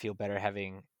time, I would feel better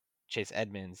having Chase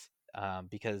Edmonds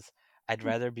because I'd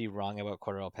rather be wrong about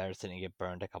Cordell Patterson and get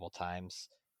burned a couple times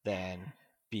than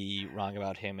be wrong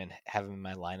about him and have him in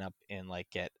my lineup and like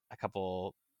get a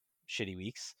couple shitty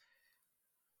weeks.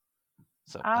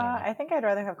 So I don't know. I think I'd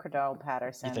rather have Cordell You think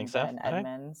Patterson so? than Okay.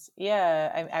 Edmonds.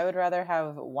 Yeah, I would rather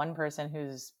have one person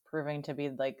who's proving to be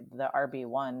like the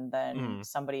RB1 than Mm.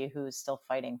 somebody who's still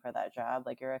fighting for that job.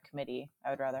 Like you're a committee. I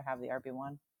would rather have the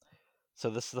RB1. So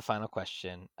this is the final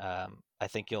question. I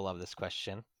think you'll love this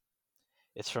question.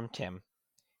 It's from Tim.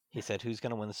 He said, "Who's going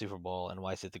to win the Super Bowl and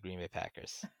why is it the Green Bay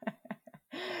Packers?"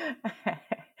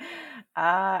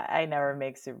 I never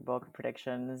make Super Bowl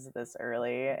predictions this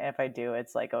early. If I do,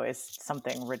 it's like always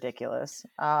something ridiculous.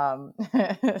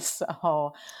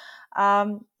 So,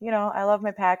 I love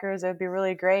my Packers. It would be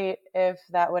really great if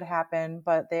that would happen,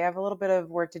 but they have a little bit of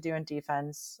work to do in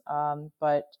defense.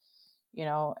 But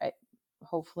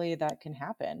hopefully that can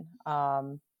happen. I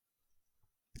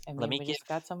Let mean, me we give just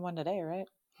got someone today, right?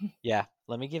 Yeah,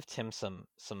 let me give Tim some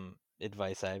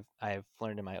advice I've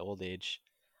learned in my old age.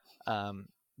 Um,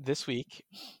 this week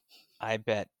I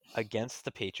bet against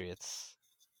the Patriots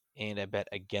and I bet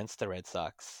against the Red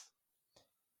Sox,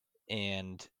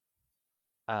 and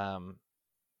um,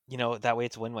 that way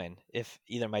it's win-win. If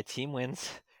either my team wins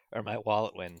or my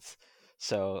wallet wins.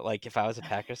 So like if I was a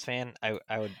Packers fan, I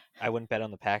wouldn't bet on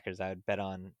the Packers. I would bet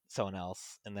on someone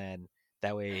else, and then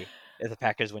that way if the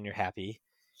Packers win, you're happy.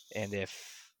 And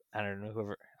if I don't know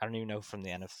whoever I don't even know from the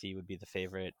NFC would be the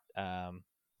favorite.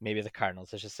 Maybe the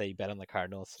Cardinals. Let's just say you bet on the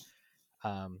Cardinals.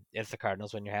 If the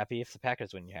Cardinals win, you're happy. If the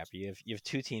Packers win, you're happy. You have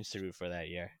two teams to root for that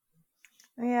year.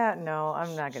 Yeah, no,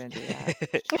 I'm not gonna do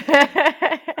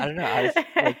I don't know. I just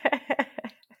that.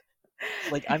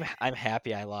 I'm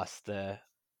happy I lost the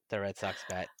Red Sox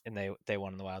bet and they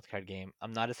won the wild card game.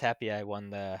 I'm not as happy I won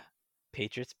the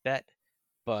Patriots bet,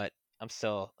 but I'm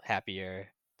still happier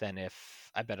than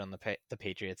if I bet on the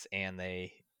Patriots and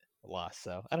they lost.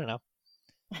 So I don't know.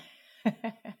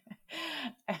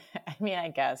 I mean, I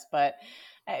guess, but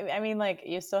I mean, like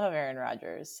you still have Aaron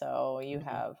Rodgers, so you Mhm.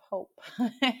 have hope.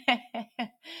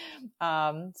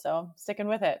 So sticking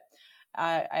with it.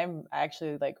 I'm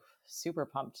actually like super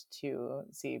pumped to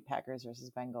see Packers versus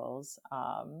Bengals.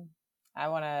 I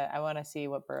wanna see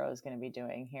what Burrow is going to be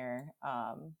doing here,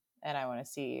 and I want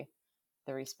to see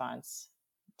the response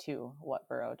to what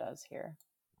Burrow does here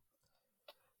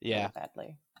really Yeah,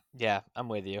 badly. yeah, I'm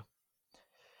with you.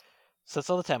 So that's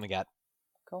all the time we got.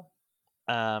 Cool.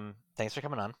 Thanks for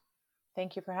coming on.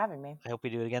 Thank you for having me. I hope we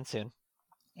do it again soon.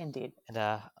 Indeed. And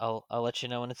I'll let you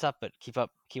know when it's up. But keep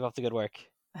up the good work.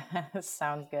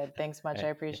 Sounds good. Thanks much. All I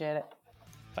right, appreciate it.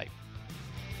 bye.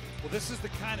 Well, this is the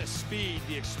kind of speed,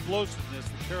 the explosiveness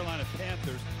the Carolina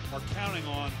Panthers are counting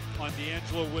on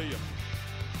D'Angelo Williams.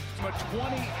 From a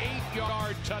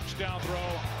 28-yard touchdown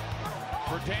throw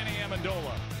for Danny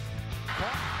Amendola.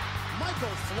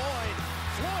 Michael Floyd.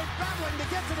 Floyd battling to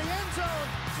get to the end zone.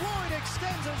 Floyd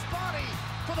extends his body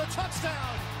for the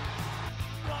touchdown.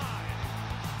 Line.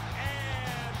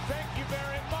 And thank you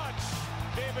very much.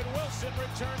 David Wilson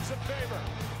returns the favor.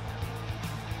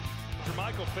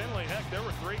 Michael Finley, heck, there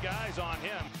were 3 guys on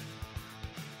him.